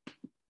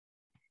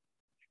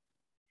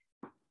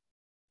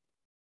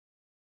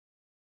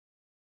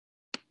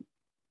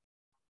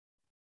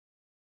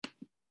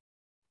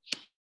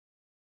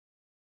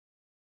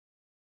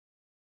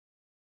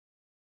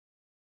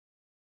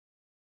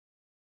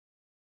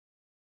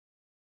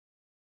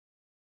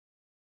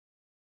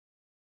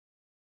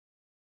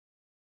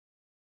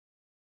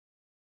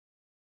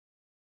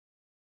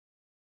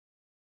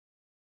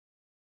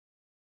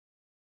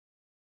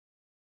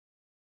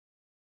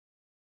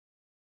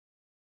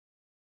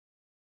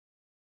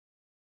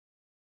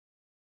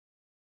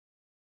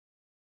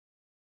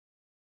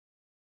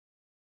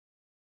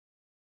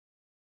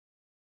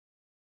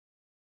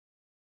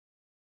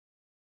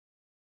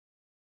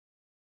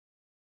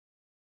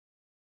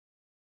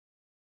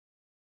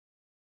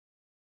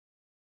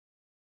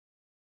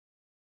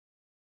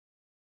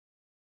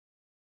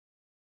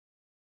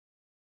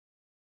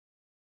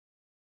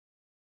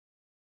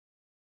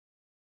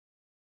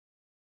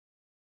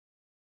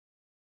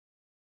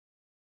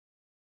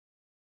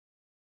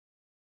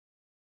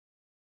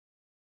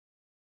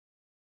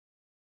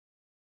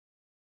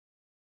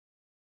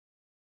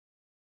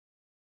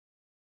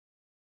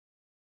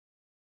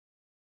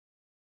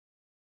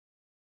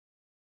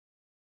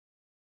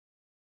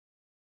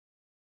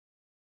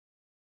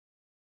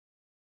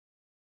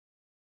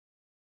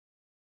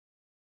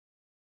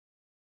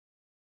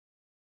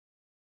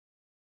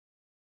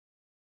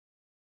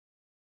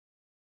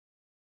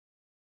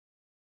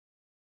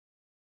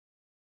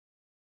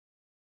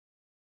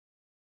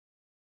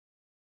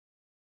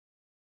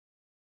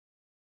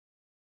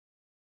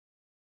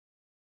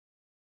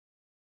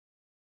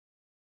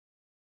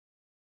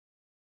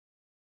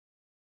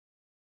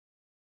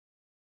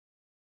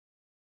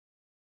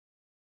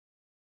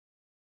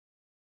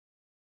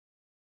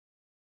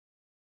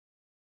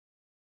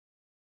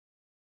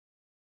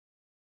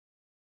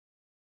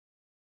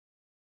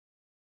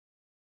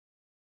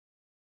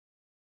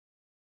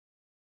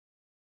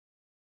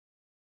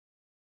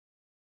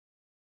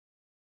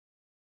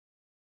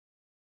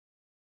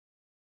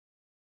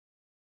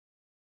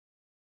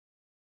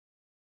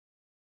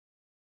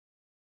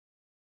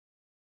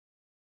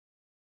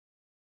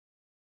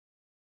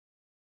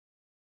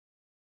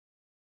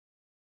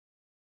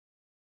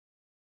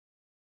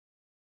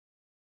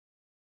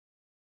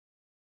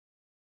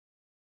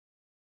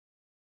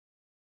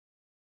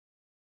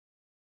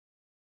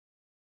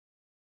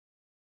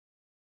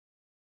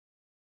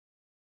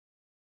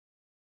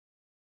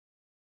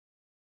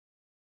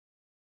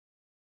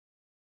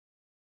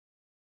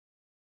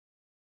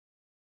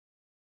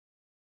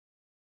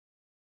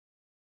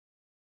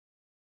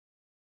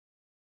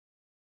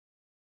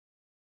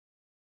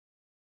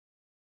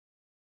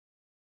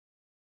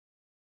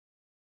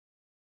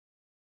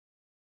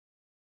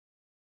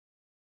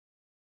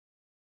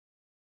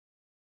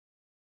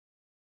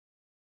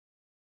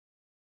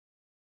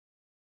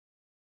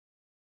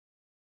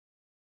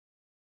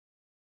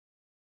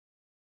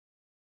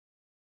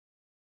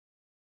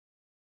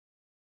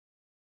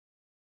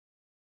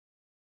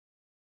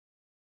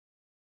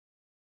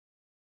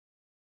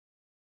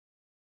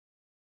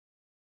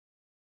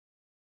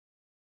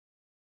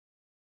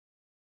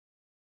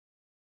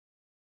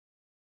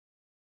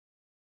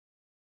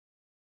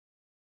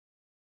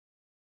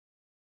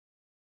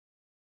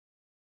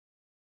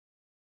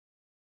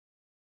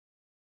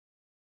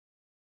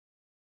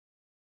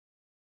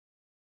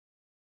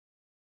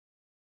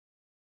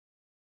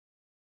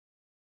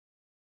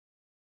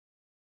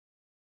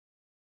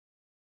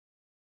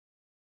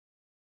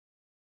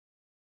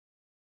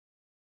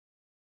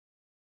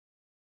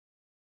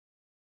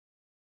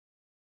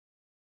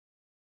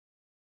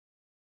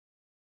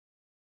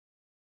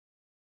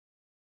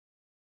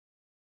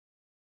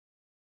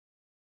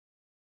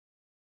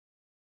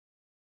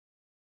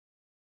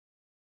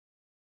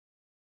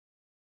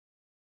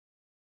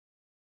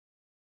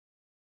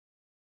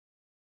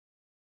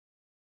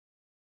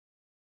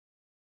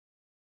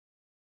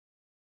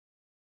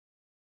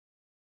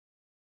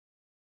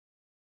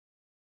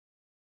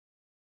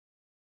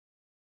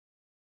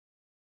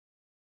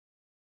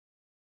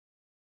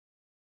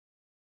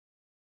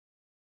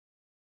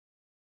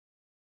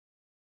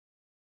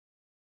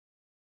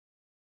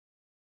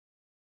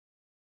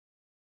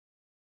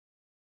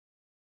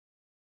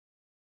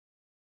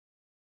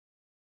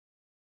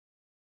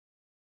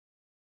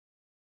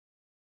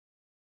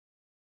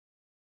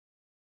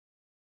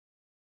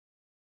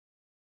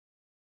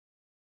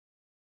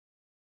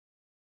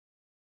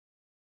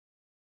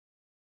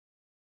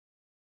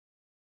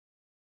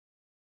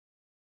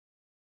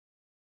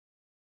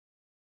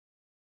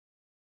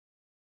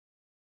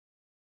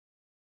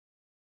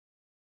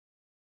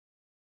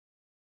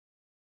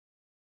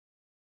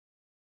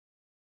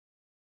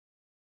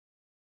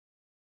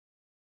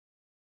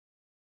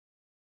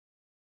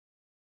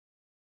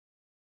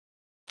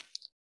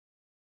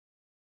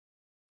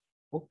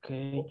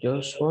 Okay,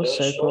 just one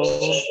second.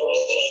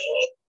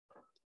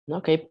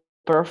 Okay,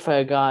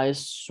 perfect,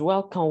 guys.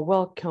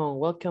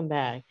 Welcome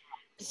back.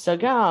 So,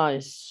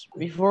 guys,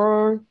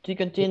 before to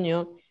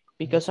continue,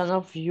 because some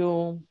of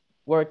you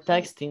were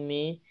texting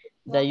me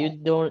that you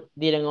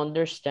didn't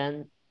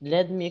understand,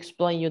 let me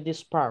explain you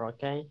this part,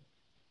 okay?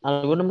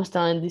 Algunos me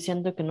estaban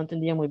diciendo que no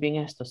entendía muy bien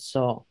esto.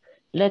 So,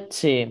 let's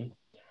see.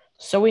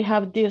 So we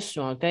have this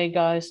one, okay,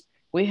 guys?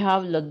 We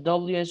have the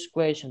WH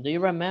equation. Do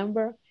you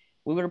remember?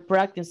 We were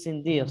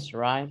practicing this,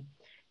 right?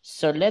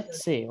 So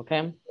let's see,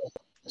 okay?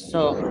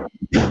 So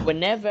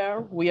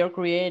whenever we are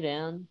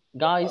creating,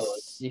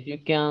 guys, if you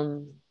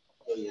can,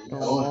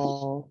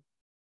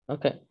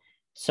 okay.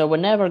 So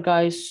whenever,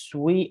 guys,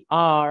 we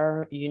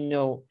are,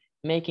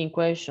 making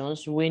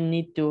questions, we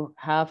need to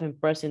have in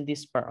present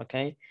this part,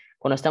 okay?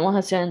 Cuando estamos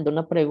haciendo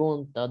una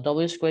pregunta,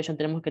 WH question,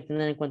 tenemos que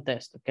tener en cuenta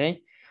esto,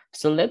 okay?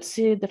 So let's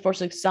see the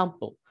first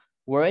example.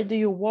 Where do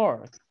you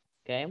work?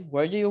 Okay,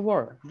 where do you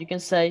work? You can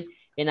say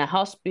in a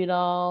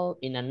hospital,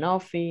 in an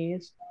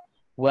office.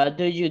 What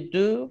do you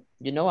do?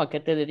 ¿A qué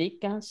te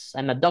dedicas?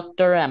 I'm a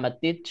doctor, I'm a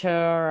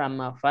teacher,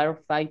 I'm a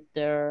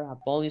firefighter, a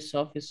police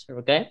officer,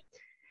 okay?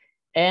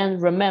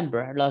 And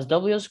remember, las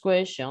WH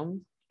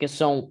questions, que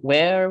son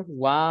where,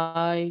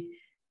 why,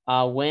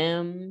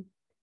 when,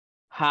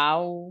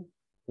 how,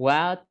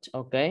 what,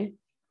 okay?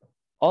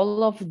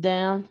 All of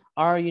them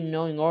are, in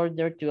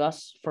order to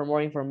ask for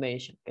more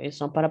information, okay?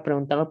 Son para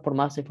preguntarnos por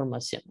más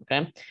información,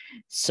 okay?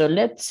 So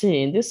let's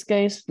see, in this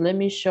case, let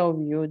me show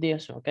you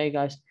this, okay,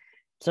 guys?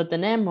 So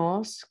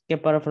tenemos que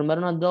para formar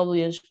una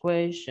WH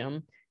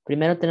question,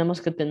 primero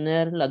tenemos que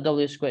tener la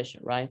WH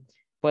question, right?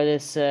 Puede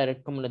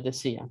ser, como les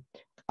decía,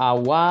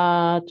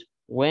 what,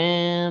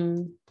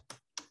 when,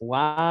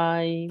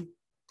 why,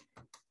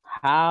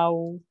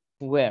 how,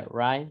 where,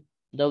 right?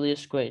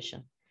 WH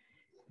question.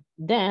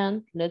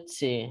 Then, let's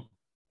see,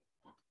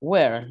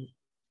 where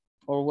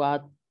or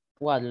what,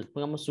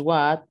 pongamos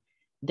what,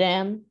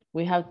 then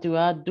we have to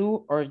add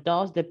do or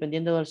does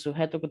dependiendo del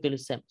sujeto que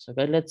utilicemos,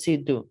 okay? Let's see,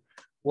 do.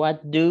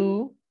 What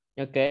do,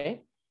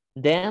 okay?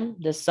 Then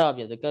the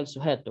subject, okay, el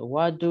sujeto.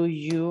 What do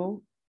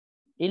you,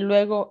 y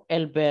luego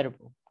el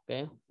verbo,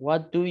 okay?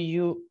 What do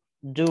you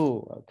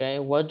do, okay?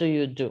 What do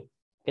you do?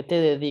 ¿Qué te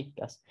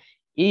dedicas?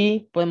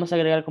 Y podemos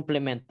agregar el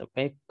complemento,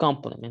 okay?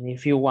 Complement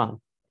if you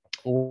want.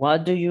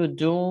 What do you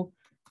do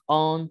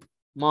on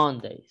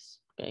Mondays?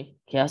 Okay.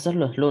 ¿Qué haces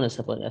los lunes?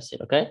 Se podría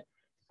decir, okay?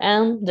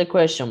 And the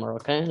question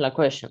mark, okay? La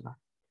question mark.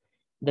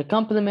 The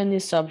complement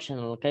is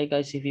optional, okay,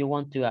 guys, if you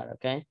want to add,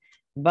 okay?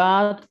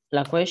 But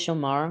la question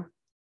mark,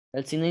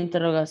 el signo de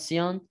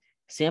interrogación,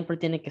 siempre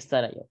tiene que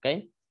estar ahí,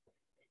 okay?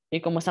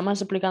 Y como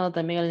estamos explicando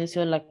también al inicio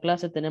de la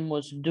clase,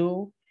 tenemos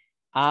do,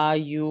 I,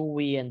 you,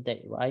 we, and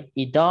they, right?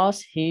 It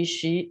does, he,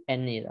 she,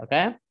 and it,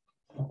 okay?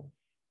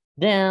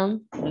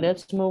 Then,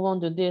 let's move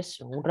on to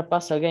this. Un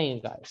repaso again,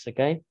 guys,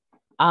 okay?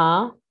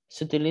 A,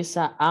 se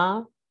utiliza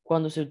a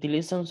cuando se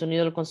utiliza un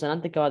sonido del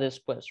consonante que va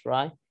después,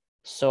 right?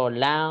 So,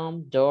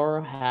 lamp,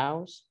 door,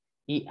 house.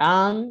 Y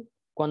an,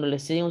 cuando le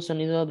sigue un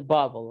sonido de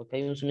vowel,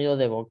 okay? Un sonido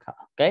de boca,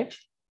 okay?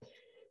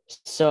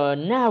 So,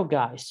 now,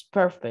 guys,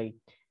 perfect.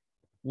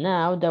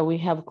 Now that we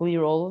have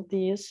cleared all of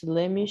this,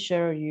 let me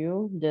share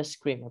you the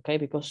screen, okay?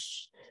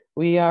 Because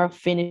we are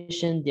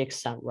finishing the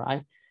exam,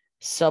 right?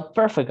 So,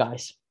 perfect,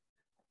 guys.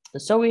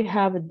 So we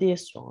have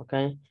this one,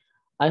 okay?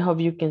 I hope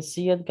you can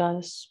see it,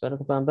 guys.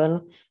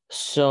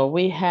 So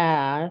we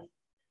have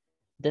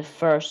the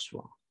first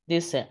one.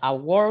 This says, I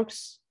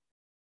works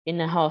in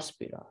a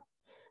hospital.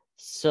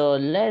 So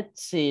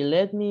let's see,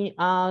 let me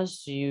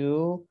ask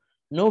you,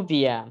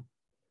 Novia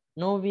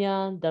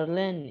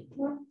Darlene,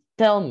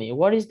 tell me,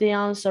 what is the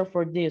answer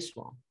for this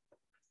one?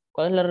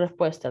 ¿Cuál es la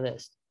respuesta de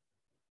esto?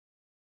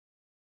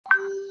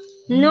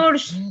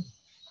 Nurse.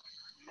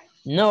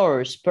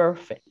 Nurse,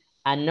 perfect.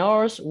 A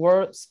nurse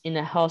works in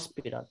a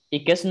hospital.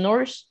 ¿Y qué es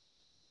nurse?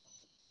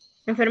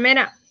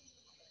 Enfermera.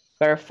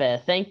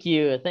 Perfect. Thank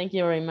you. Thank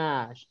you very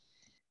much.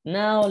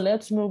 Now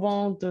let's move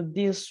on to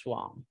this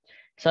one.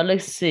 So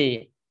let's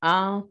see.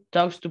 A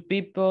talks to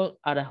people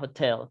at a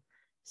hotel.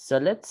 So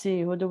let's see.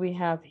 Who do we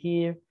have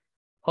here?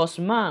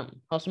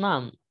 Osman.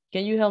 Osman,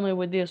 can you help me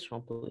with this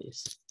one,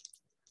 please?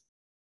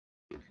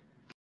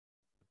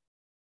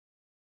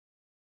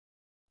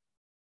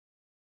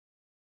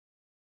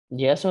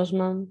 Yes,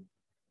 Osman.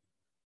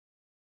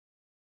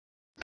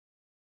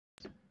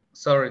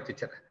 Sorry,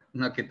 teacher.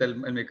 No quité el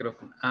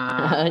micrófono.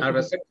 A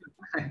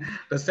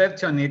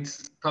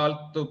receptionist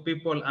talk to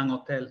people at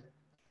hotel.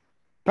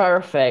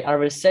 Perfect. A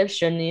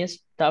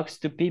receptionist talks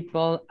to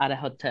people at a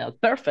hotel.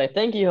 Perfect.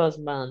 Thank you,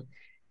 Osman.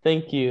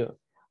 Thank you.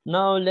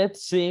 Now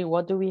let's see,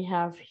 what do we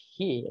have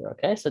here?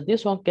 Okay, so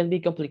this one can be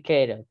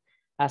complicated.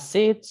 A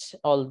sits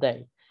all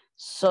day.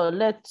 So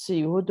let's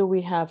see, who do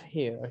we have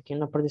here? ¿Quién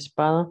no ha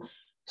participado?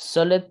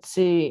 So let's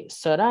see,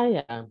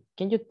 Soraya,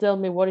 can you tell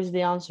me what is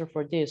the answer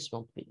for this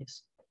one,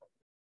 please?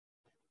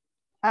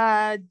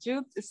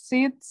 Jude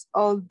sits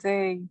all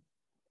day.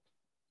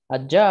 A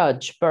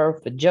judge,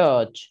 perfect,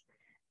 judge.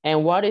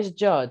 And what is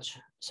judge,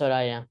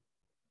 Soraya?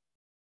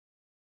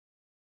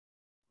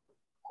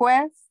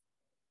 Juez.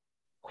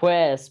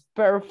 Juez,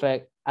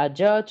 perfect. A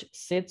judge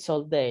sits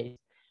all day.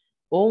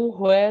 Un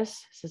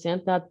juez se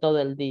sienta todo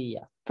el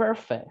día.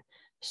 Perfect.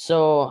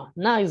 So,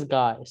 nice,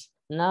 guys.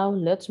 Now,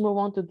 let's move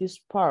on to this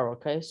part,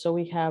 okay? So,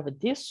 we have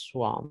this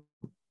one.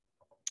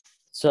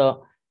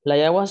 So,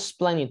 like I was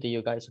explaining to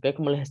you guys, okay?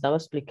 Como les estaba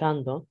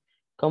explicando,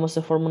 cómo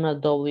se forma una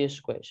double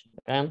equation,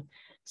 okay?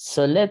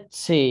 So, let's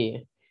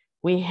see.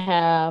 We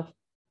have,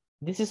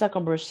 this is a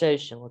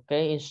conversation,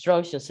 okay?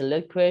 Instructions,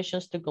 select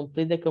questions to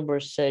complete the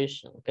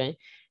conversation, okay?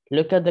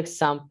 Look at the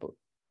example.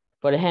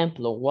 For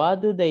example,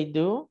 what do they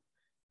do?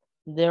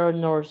 They're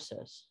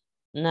nurses.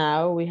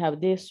 Now we have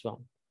this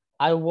one.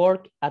 I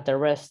work at a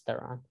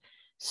restaurant.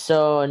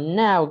 So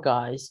now,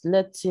 guys,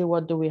 let's see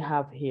what do we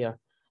have here.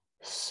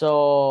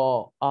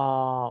 So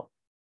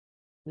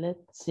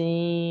let's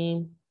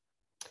see.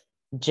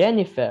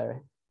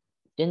 Jennifer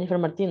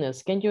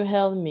Martinez, can you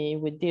help me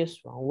with this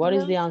one? What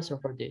is the answer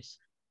for this?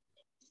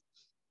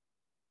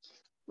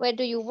 Where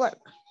do you work?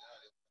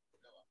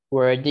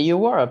 Where do you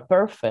work?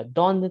 Perfect.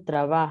 ¿Dónde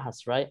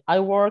trabajas, right?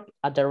 I work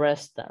at the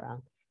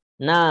restaurant.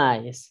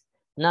 Nice.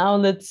 Now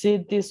let's see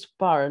this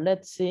part.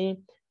 Let's see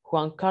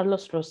Juan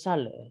Carlos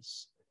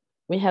Rosales.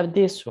 We have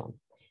this one.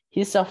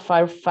 He's a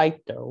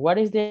firefighter. What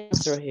is the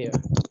answer here?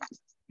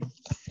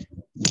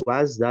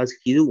 What does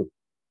he do?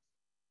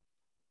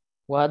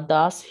 What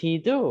does he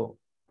do?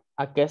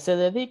 ¿A qué se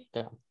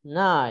dedica?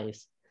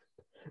 Nice.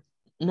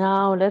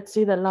 Now let's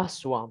see the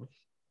last one.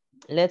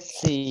 Let's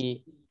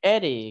see.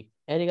 Eric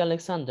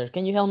Alexander,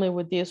 can you help me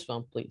with this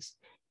one, please?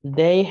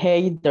 They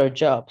hate their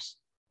jobs.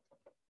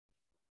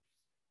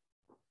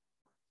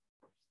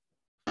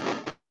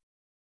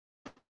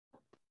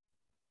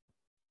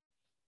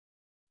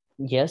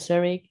 Yes,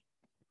 Eric.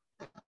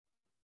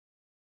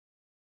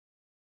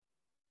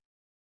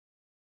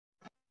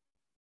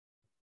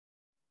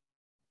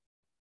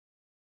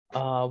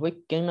 We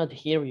cannot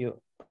hear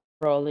you.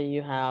 Probably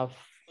you have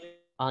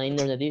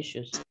internet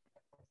issues.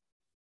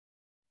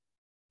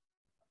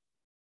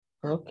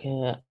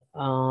 Okay.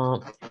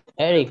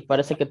 Eric,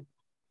 parece que...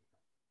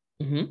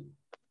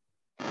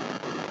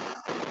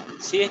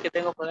 Sí, es que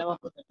tengo problemas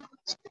con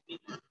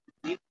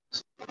el...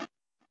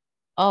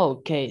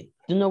 Okay,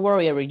 do not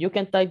worry, Eric. You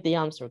can type the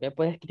answer, okay?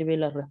 Puedes escribir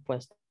la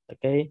respuesta,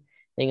 okay?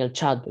 En el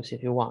chat box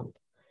if you want.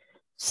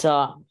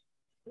 So,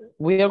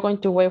 we are going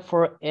to wait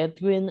for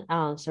Edwin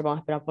answer. Vamos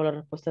a esperar por la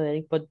respuesta de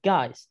Eric. But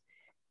guys,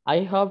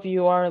 I hope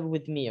you are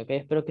with me, okay?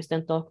 Espero que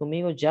estén todos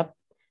conmigo. Ya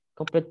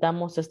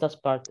completamos estas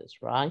partes,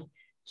 right?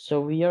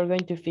 So we are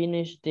going to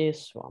finish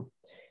this one.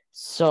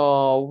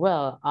 So,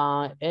 well,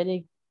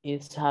 Eric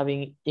is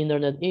having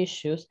internet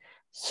issues.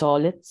 So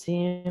let's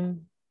see.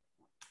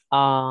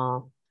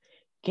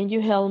 Can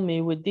you help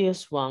me with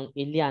this one,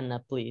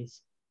 Ileana,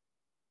 please?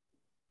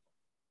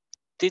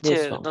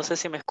 Teacher, no sé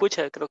si me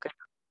escucha, creo que...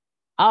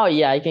 Oh,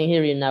 yeah, I can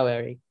hear you now,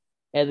 Eric.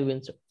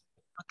 Edwin.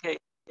 Okay,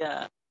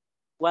 yeah.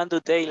 When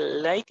do they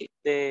like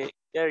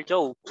their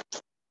job?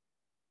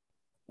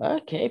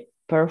 Okay,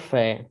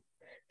 perfect.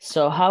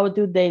 So how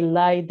do they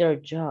like their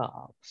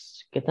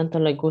jobs? ¿Qué tanto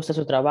les gusta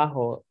su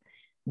trabajo?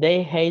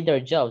 They hate their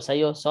jobs.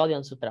 Ellos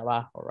odian su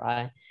trabajo,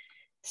 right?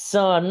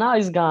 So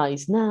nice,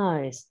 guys,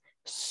 nice.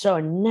 So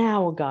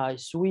now,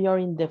 guys, we are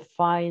in the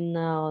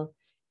final,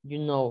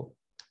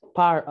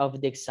 part of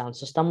the exam.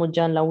 So estamos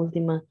ya en la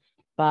última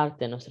parte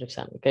de nuestro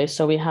examen, okay?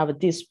 So we have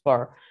this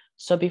part.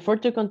 So before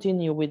to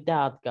continue with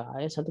that,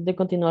 guys, antes de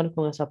continuar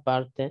con esa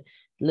parte,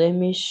 let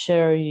me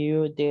share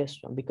you this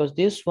one, because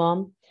this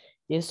one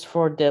is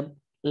for the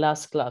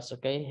last class,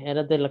 okay?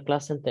 Era de la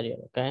clase anterior,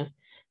 okay?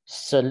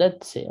 So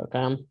let's see,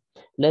 okay?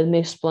 Let me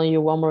explain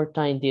you one more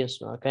time this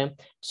one, okay?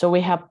 So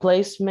we have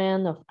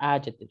placement of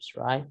adjectives,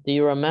 right? Do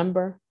you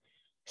remember?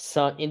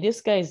 So in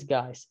this case,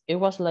 guys, it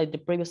was like the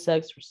previous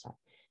exercise.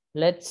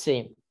 Let's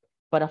see.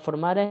 Para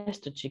formar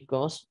esto,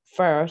 chicos,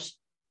 first,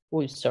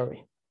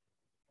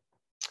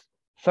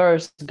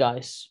 First,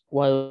 guys,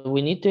 what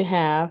we need to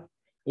have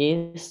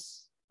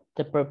is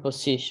the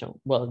preposition.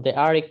 Well, the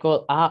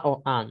article a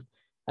o an.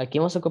 Aquí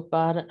vamos a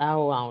ocupar a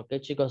o an, ok,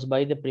 chicos, va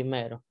a ir de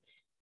primero.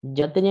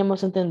 Ya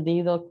teníamos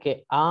entendido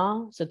que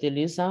a se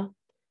utiliza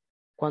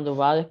cuando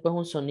va después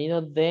un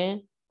sonido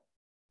de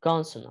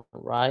consonant,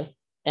 right?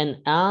 And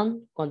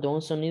an cuando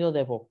un sonido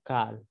de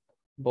vocal,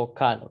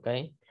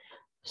 okay?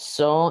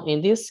 So,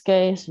 in this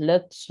case,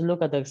 let's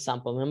look at the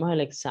example. Vemos el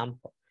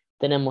example.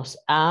 Tenemos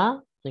a,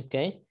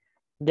 okay?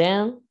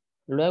 Then,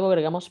 luego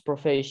agregamos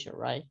profession,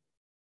 right?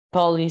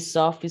 Police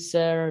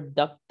officer,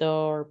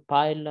 doctor,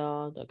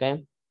 pilot,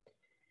 okay?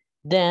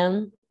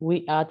 Then,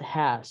 we add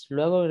has.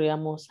 Luego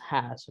agregamos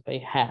has, okay?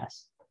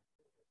 Has.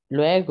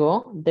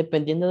 Luego,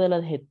 dependiendo del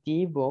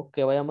adjetivo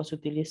que vayamos a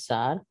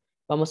utilizar,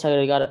 vamos a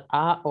agregar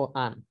a o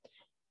an.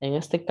 En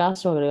este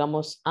caso,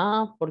 agregamos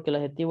a porque el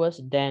adjetivo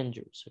es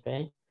dangerous,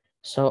 okay?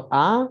 So,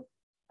 a,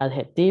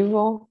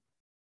 adjetivo,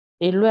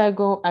 y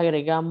luego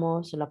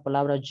agregamos la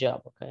palabra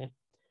job, okay?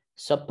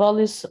 So,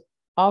 police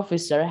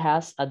officer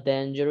has a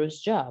dangerous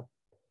job.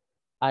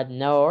 A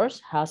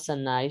nurse has a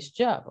nice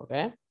job,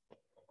 okay?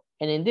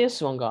 And in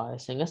this one,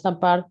 guys, en esta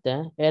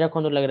parte era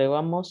cuando le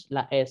agregamos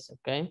la S,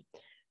 ¿ok?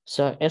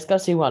 So, es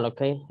casi igual,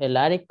 ¿ok? El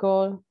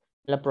article,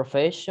 la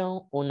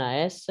profession,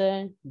 una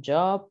S,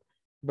 job,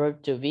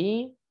 verb to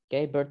be,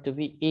 ¿ok? Verb to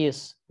be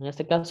is. En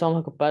este caso vamos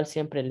a ocupar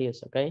siempre el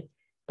is, ¿ok?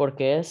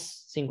 Porque es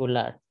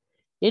singular.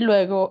 Y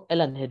luego el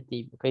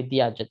adjetivo, ¿ok?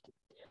 The adjective.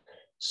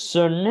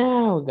 So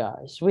now,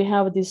 guys, we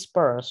have this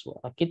pairs.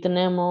 Aquí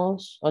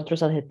tenemos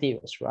otros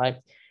adjetivos,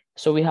 right?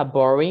 So we have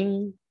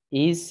boring,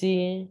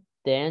 easy,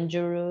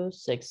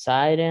 dangerous,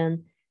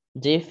 exciting,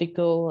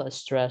 difficult,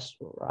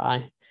 stressful,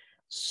 right?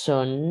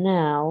 So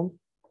now,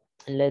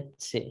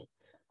 let's see.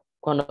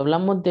 Cuando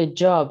hablamos de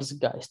jobs,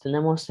 guys,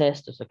 tenemos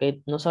estos,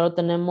 ¿ok? No solo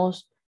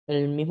tenemos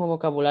el mismo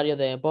vocabulario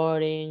de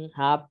boring,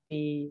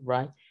 happy,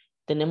 right?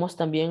 Tenemos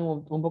también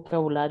un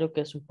vocabulario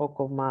que es un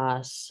poco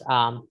más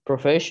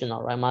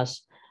professional, right?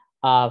 Más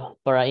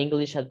para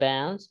English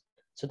Advanced.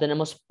 So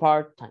tenemos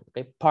part-time,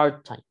 ¿ok?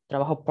 Part-time,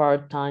 trabajo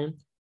part-time,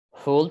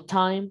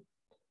 full-time,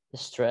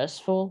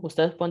 stressful.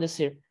 Ustedes pueden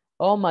decir,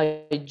 oh,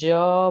 my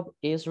job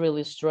is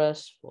really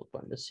stressful,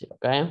 pueden decir,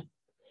 ¿ok?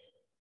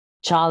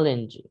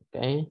 Challenging,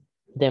 ¿ok?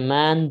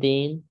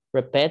 Demanding,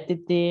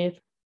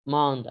 repetitive,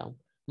 mundane.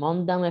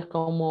 Mundane es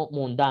como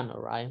mundano,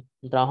 right?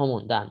 Un trabajo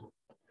mundano.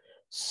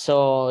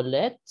 So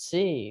let's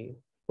see.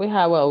 We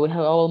have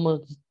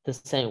almost the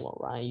same one,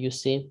 right? You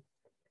see,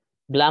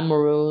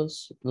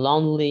 glamorous,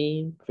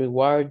 lonely,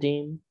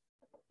 rewarding.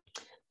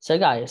 So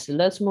guys,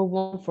 let's move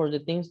on for the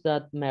things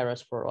that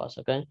matters for us,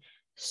 okay?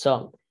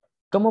 So,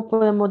 ¿cómo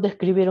podemos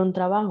describir un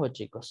trabajo,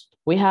 chicos?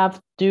 We have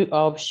two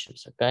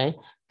options, okay?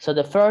 So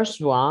the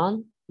first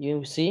one,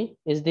 you see,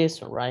 is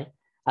this one, right?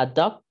 A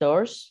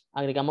doctor's,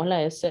 agregamos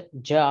la S,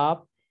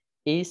 job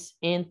is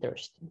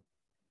interesting,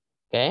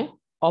 okay?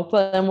 O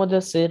podemos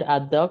decir, a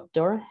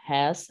doctor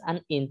has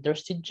an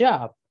interesting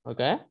job,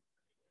 okay?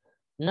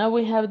 Now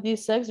we have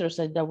this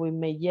exercise that we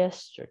made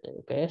yesterday,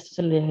 okay? Este es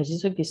el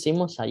ejercicio que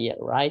hicimos ayer,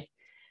 right?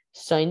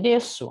 So in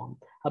this one,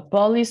 a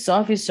police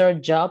officer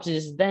job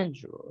is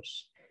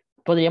dangerous.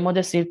 Podríamos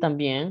decir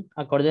también,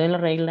 acorde a la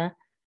regla,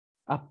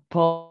 a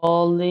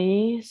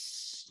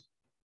police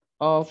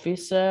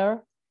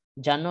officer,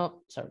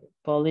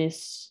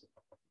 police,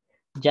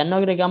 ya no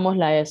agregamos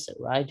la S,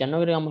 right? Ya no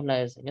agregamos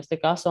la S. En este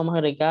caso vamos a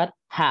agregar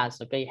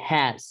has, ok,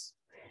 has.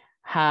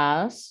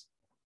 Has,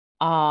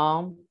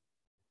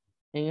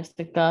 en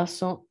este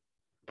caso,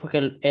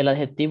 porque el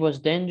adjetivo es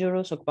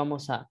dangerous,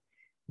 ocupamos a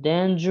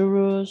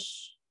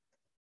dangerous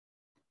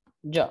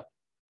job,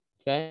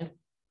 okay?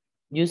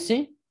 You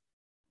see?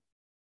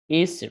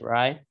 Easy,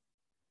 right?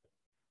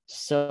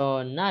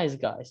 So nice,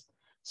 guys.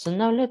 So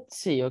now let's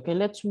see, okay?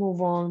 Let's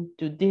move on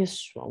to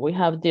this one. We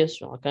have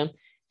this one, okay?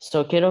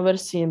 So quiero ver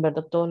si en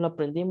verdad todos lo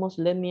aprendimos.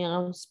 Let me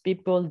ask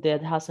people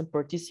that hasn't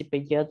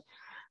participated yet.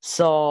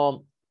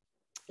 So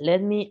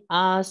let me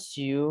ask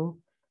you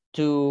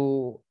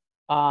to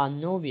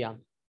Novia.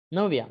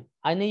 Novia,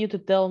 I need you to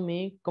tell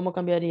me cómo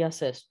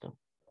cambiarías esto.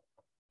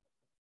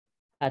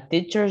 A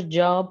teacher's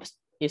job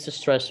is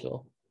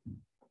stressful.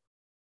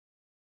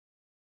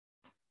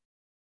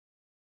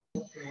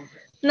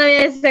 No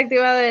había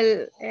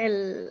desactivado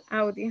el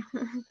audio.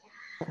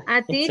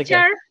 A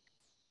teacher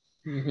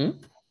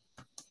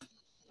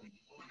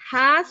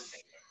has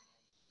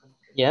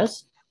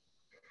yes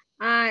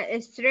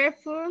a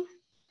stressful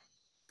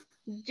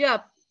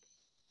job.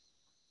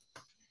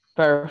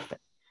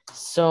 Perfect.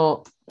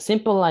 So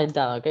simple like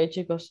that, okay,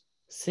 chicos?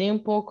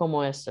 Simple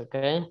como esto,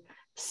 okay?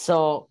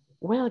 So,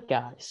 well,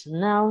 guys,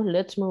 now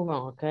let's move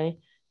on, okay?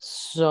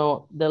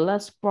 So the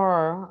last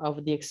part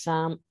of the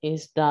exam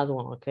is that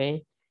one,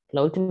 okay?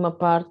 La última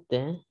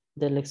parte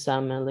del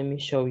examen, let me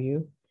show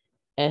you,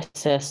 es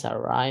esa,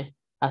 right?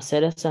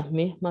 Hacer esas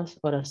mismas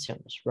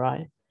oraciones,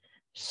 right?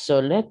 So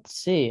let's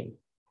see.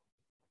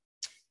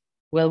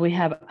 Well, we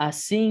have a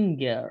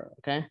singer,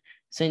 okay?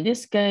 So in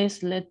this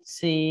case, let's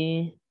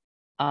see.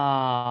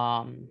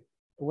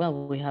 Well,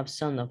 we have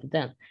some of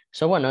them.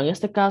 So bueno, en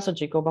este caso,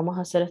 chicos, vamos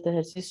a hacer este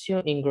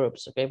ejercicio in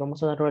groups, okay?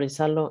 Vamos a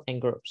realizarlo en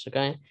groups,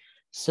 okay?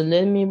 So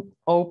let me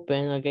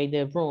open, okay,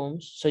 the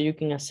rooms so you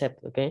can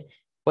accept, okay?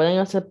 Pueden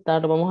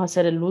aceptarlo, vamos a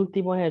hacer el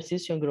último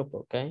ejercicio en grupo,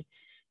 okay?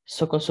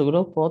 So con su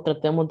grupo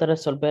tratemos de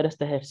resolver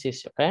este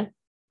ejercicio, okay?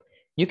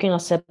 You can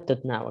accept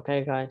it now,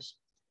 okay, guys?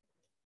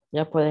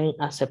 Ya pueden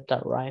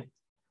aceptar, right?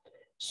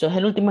 So es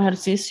el último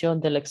ejercicio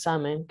del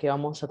examen que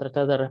vamos a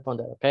tratar de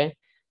responder, okay?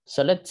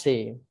 So let's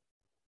see.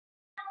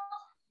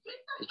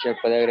 Teacher,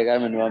 ¿puede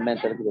agregarme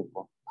nuevamente al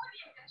grupo?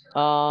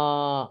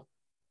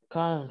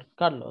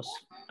 Carlos.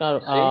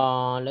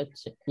 ¿Sí?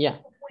 Let's see. Yeah.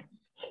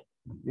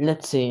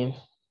 Let's see.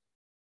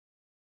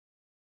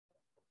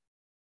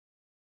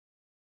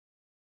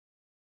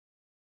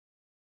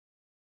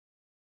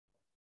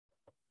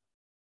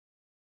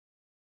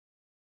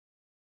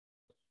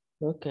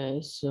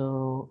 Okay,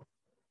 so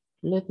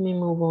let me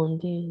move on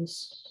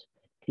this.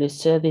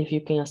 Please say if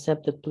you can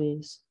accept it,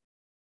 please.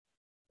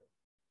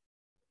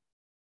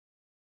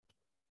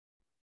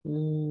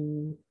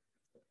 Moto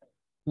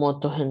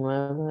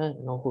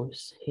G9, no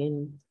who's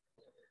him.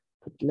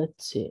 But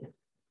let's see.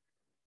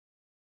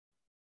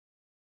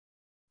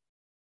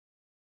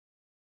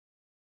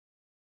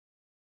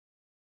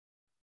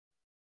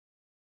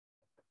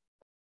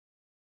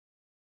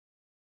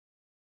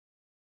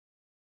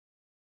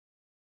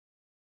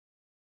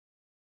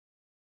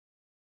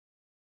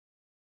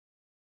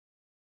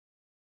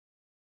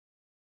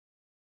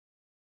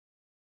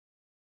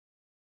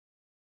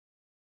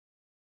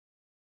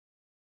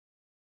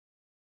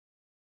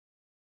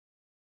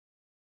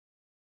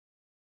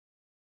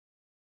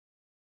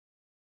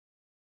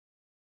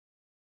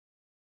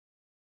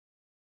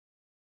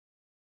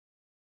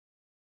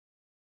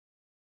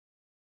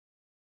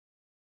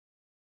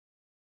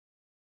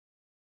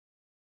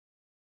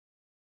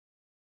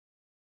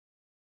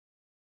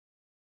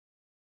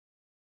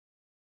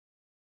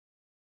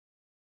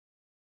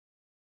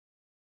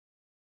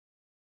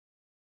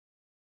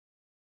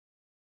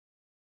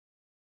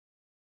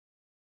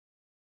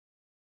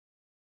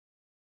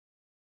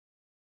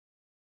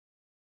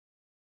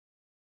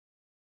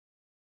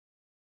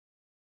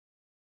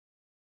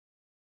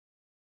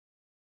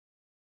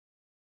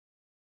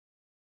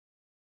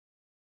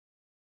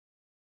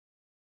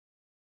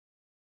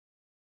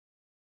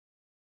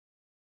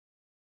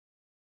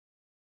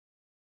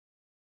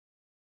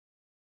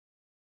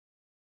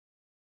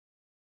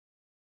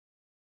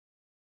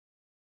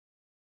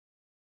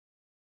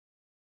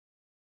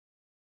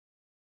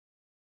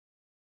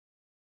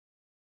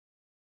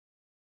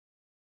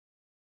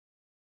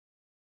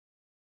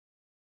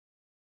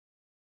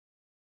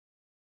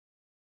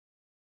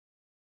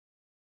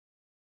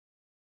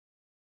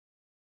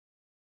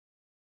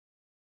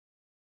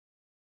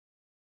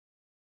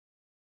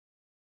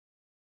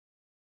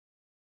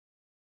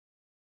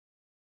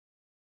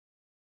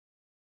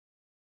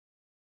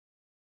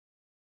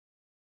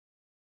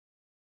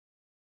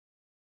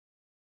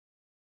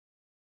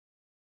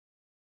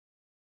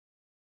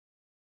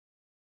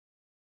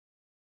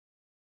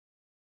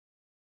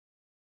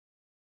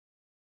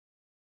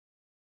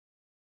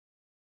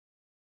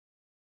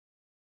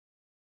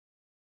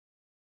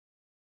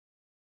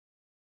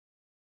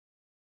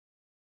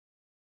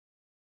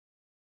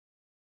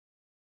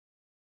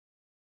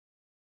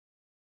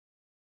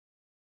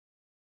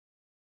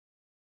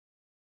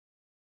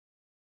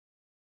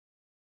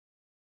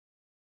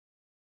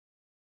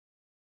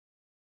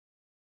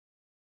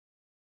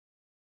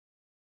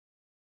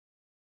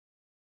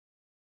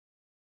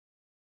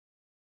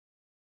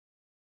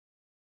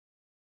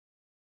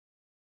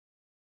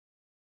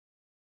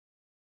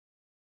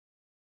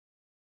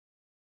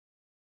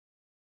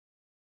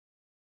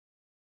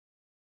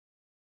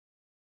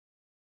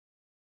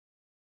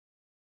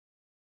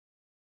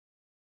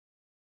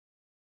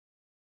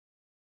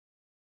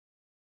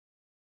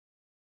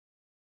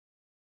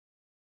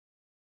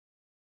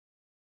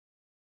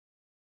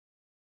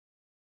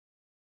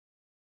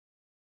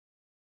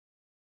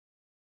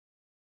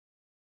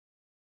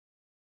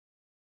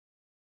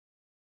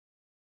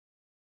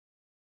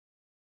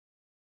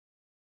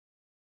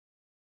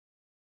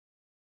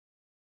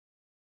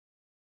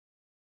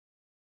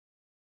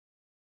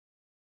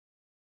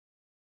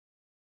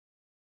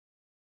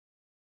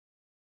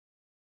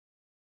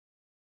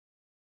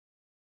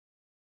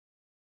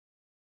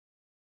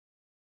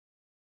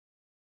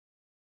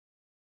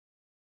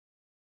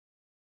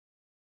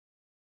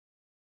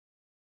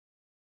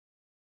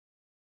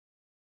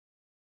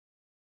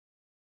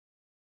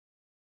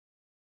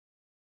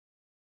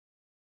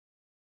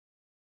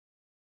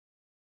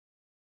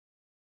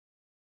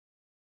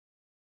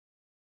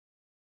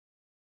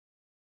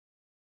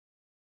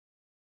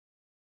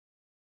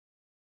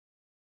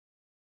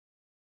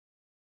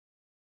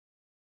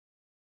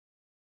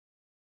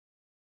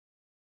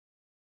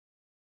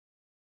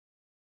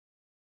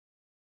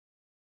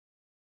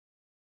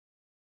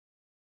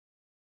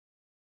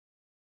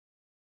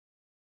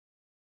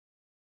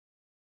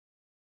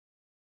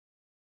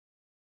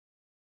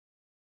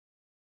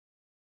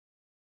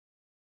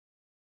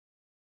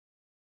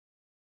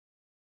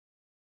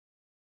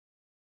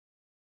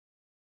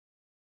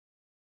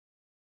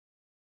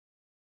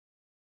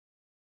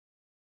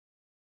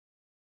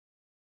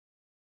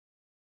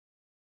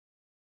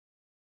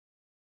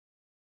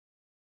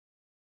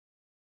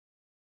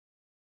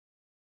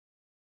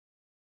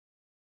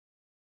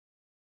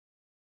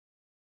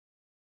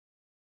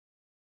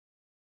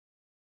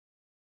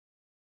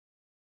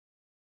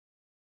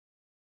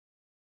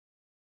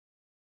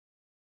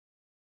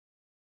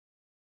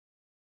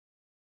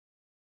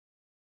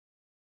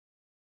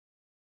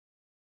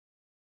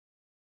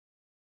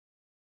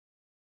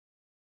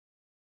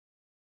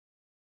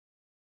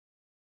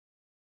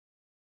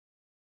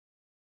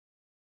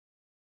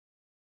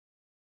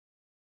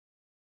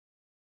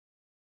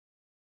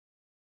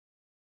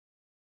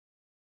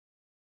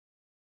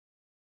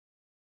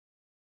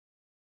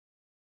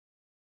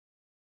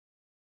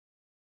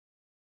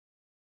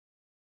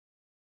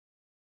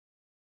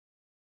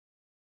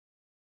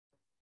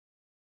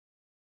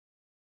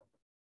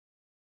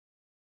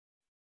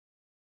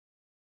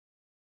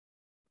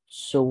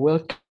 So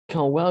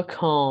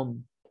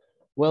welcome.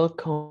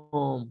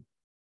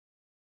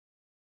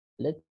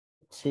 Let's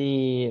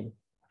see.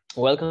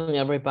 Welcome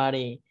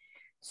everybody.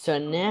 So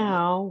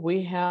now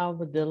we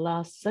have the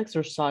last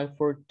exercise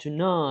for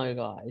tonight,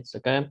 guys,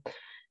 okay?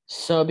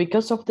 So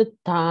because of the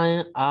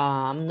time,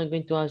 I'm not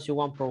going to ask you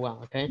one per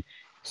one, okay?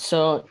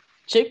 So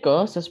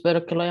chicos,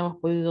 espero que lo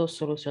hayamos podido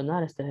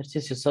solucionar este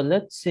ejercicio. So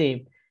let's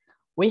see.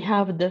 We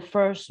have the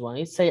first one.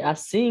 It's a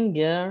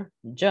single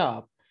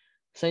job.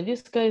 So in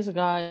this case,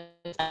 guys,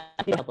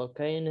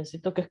 okay,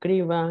 necesito que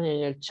escriban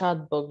en el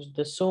chat box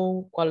de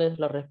Zoom cuál es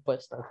la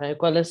respuesta, okay?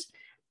 ¿Cuál es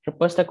la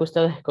respuesta que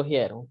ustedes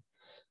escogieron?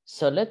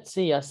 So let's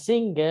see, a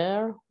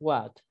singer,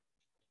 what?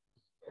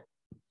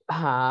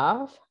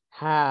 Have,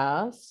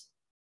 has.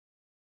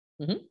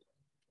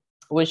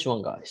 Which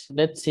one, guys?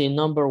 Let's see,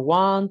 number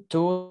 1,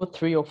 2,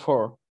 3, or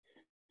 4.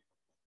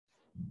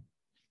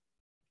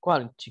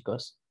 ¿Cuál,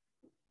 chicos?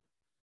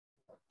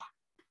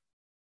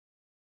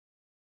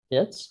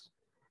 Yes.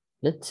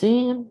 Let's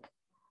see.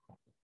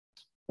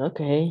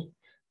 Okay.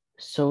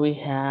 So we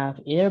have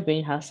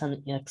Irving has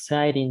an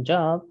exciting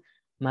job.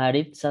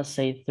 Maritza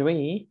say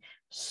 3.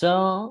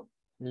 So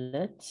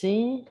let's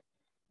see.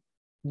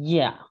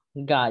 Yeah,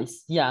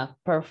 guys. Yeah,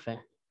 perfect.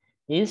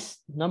 Is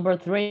number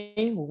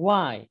 3.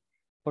 Why?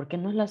 Porque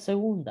no es la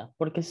segunda.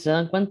 Porque si se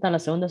dan cuenta, la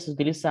segunda se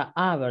utiliza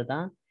a,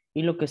 ¿verdad?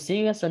 Y lo que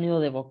sigue es sonido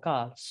de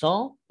vocal.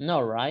 So,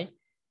 no, right?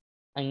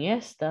 En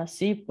esta,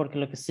 sí, porque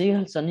lo que sigue es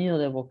el sonido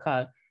de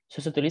vocal.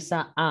 So se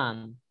utiliza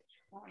am.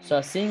 So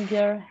a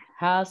singer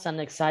has an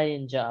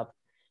exciting job.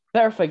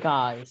 Perfect,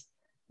 guys.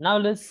 Now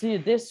let's see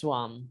this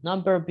one.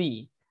 Number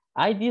B.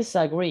 I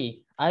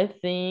disagree. I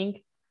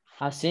think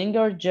a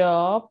singer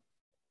job.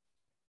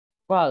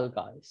 Well,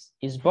 guys,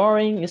 is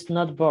boring, it's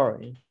not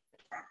boring.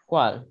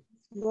 ¿Cuál?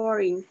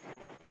 Boring.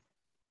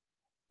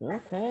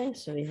 Okay,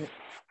 so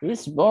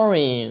it's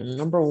boring.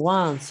 Number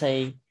 1,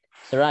 say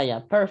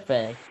Soraya.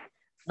 Perfect.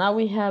 Now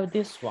we have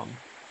this one.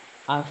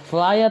 A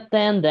flight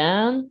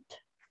attendant.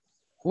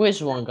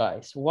 Which one,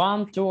 guys?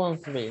 1, 2,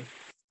 and 3.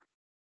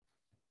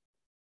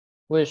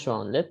 Which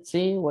one? Let's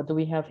see. What do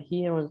we have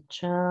here on the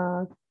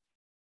chat?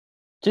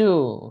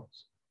 2.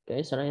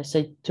 Okay, so I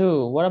say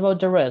 2. What about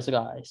the rest,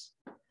 guys?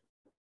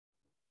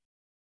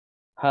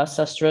 Has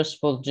a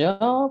stressful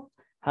job,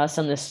 has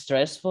a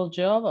stressful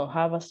job, or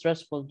have a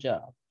stressful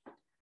job?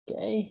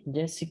 Okay,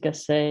 Jessica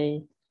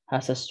say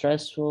has a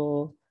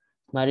stressful,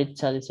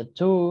 Maritza is a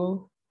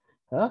 2.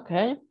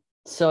 Okay,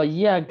 so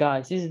yeah,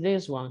 guys, is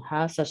this one,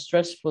 has a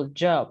stressful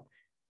job.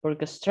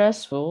 Porque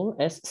stressful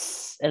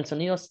es, el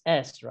sonido es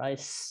S, right?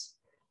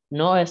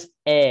 No es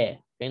E,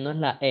 okay, no es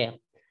la E.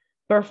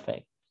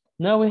 Perfect.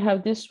 Now we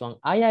have this one.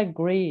 I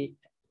agree.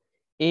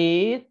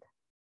 It,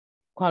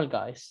 ¿cuál,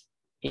 guys?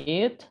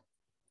 It,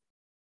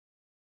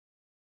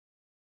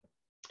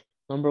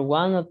 number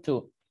 1 or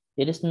 2.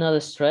 It is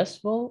not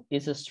stressful,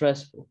 it's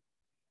stressful.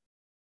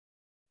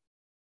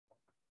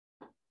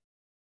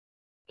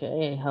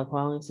 Okay, how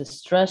long is it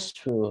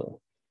stressful?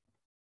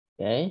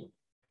 Okay.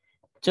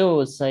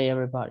 2, say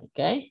everybody,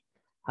 okay?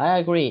 I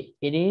agree,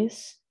 it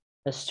is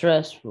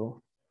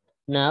stressful.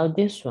 Now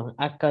this one,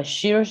 a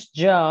cashier's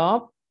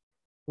job.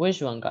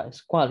 Which one,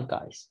 guys? ¿Cuál,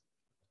 guys?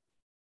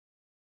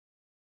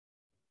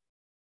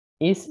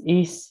 It's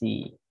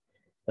easy.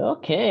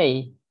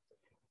 Okay.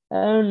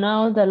 And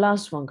now the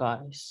last one,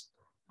 guys.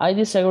 I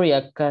disagree.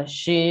 A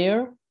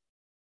cashier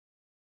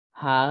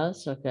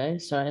has, okay,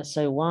 so I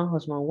say 1,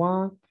 husband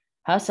 1,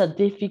 has a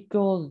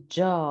difficult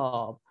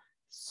job.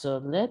 So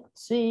let's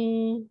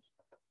see.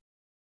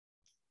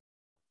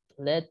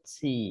 Let's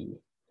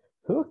see.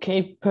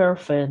 Okay,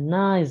 perfect.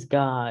 Nice,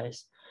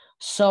 guys.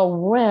 So,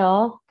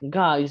 well,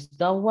 guys,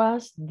 that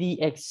was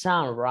the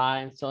exam,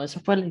 right? So, eso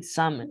fue el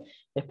examen.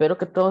 Espero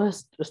que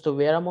todos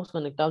estuviéramos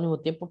conectados al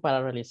mismo tiempo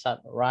para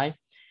realizarlo, right?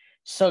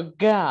 So,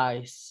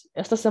 guys,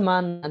 esta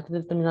semana, antes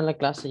de terminar la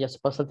clase, ya se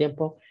pasa el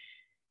tiempo,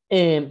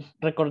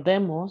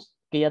 recordemos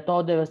que ya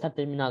todo debe estar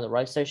terminado,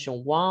 right?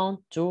 Session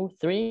 1, 2,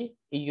 3,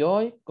 y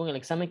hoy con el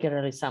examen que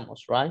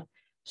realizamos, right?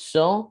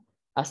 So,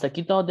 hasta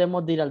aquí todos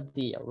debemos de ir al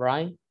día,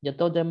 right? Ya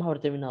todos debemos haber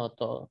terminado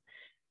todo.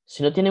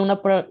 Si no tienen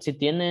si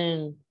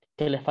tienen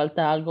que les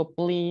falta algo,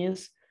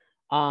 please,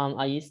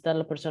 ahí está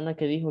la persona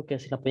que dijo que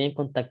si la podían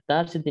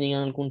contactar si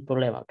tenían algún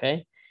problema, ¿ok?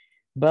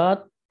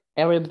 But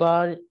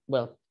everybody,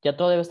 well, ya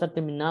todo debe estar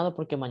terminado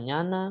porque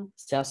mañana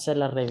se hace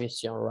la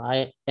revisión,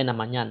 right? En la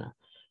mañana.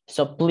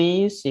 So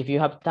please, if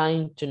you have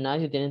time tonight,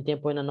 si tienen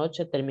tiempo en la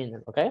noche,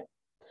 terminen, ¿ok?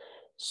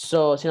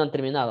 So, si no han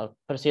terminado,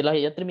 pero si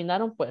ya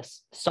terminaron,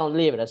 pues son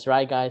libres,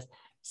 right, guys?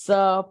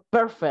 So,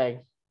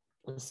 perfect.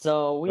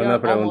 So, we Una are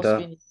pregunta.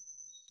 almost finished.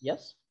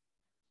 Yes?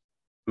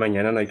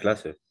 Mañana no hay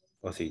clase,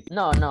 ¿o sí?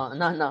 No,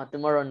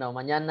 tomorrow no.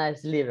 Mañana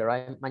es libre,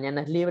 right?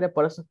 Mañana es libre,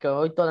 por eso es que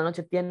hoy toda la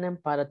noche tienen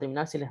para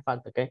terminar si les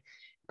falta, ¿ok?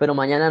 Pero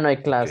mañana no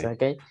hay clase,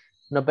 ¿ok?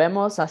 Nos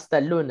vemos hasta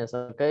el lunes,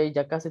 ¿ok?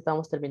 Ya casi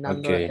estamos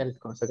terminando el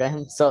curso,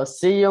 ¿ok? So,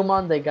 see you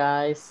Monday,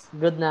 guys.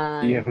 Good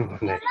night. See you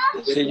Monday.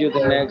 See you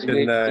the next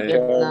week.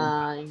 Good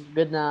night.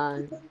 Good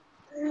night.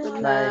 Good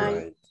Bye.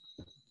 night.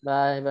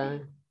 Bye,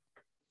 bye.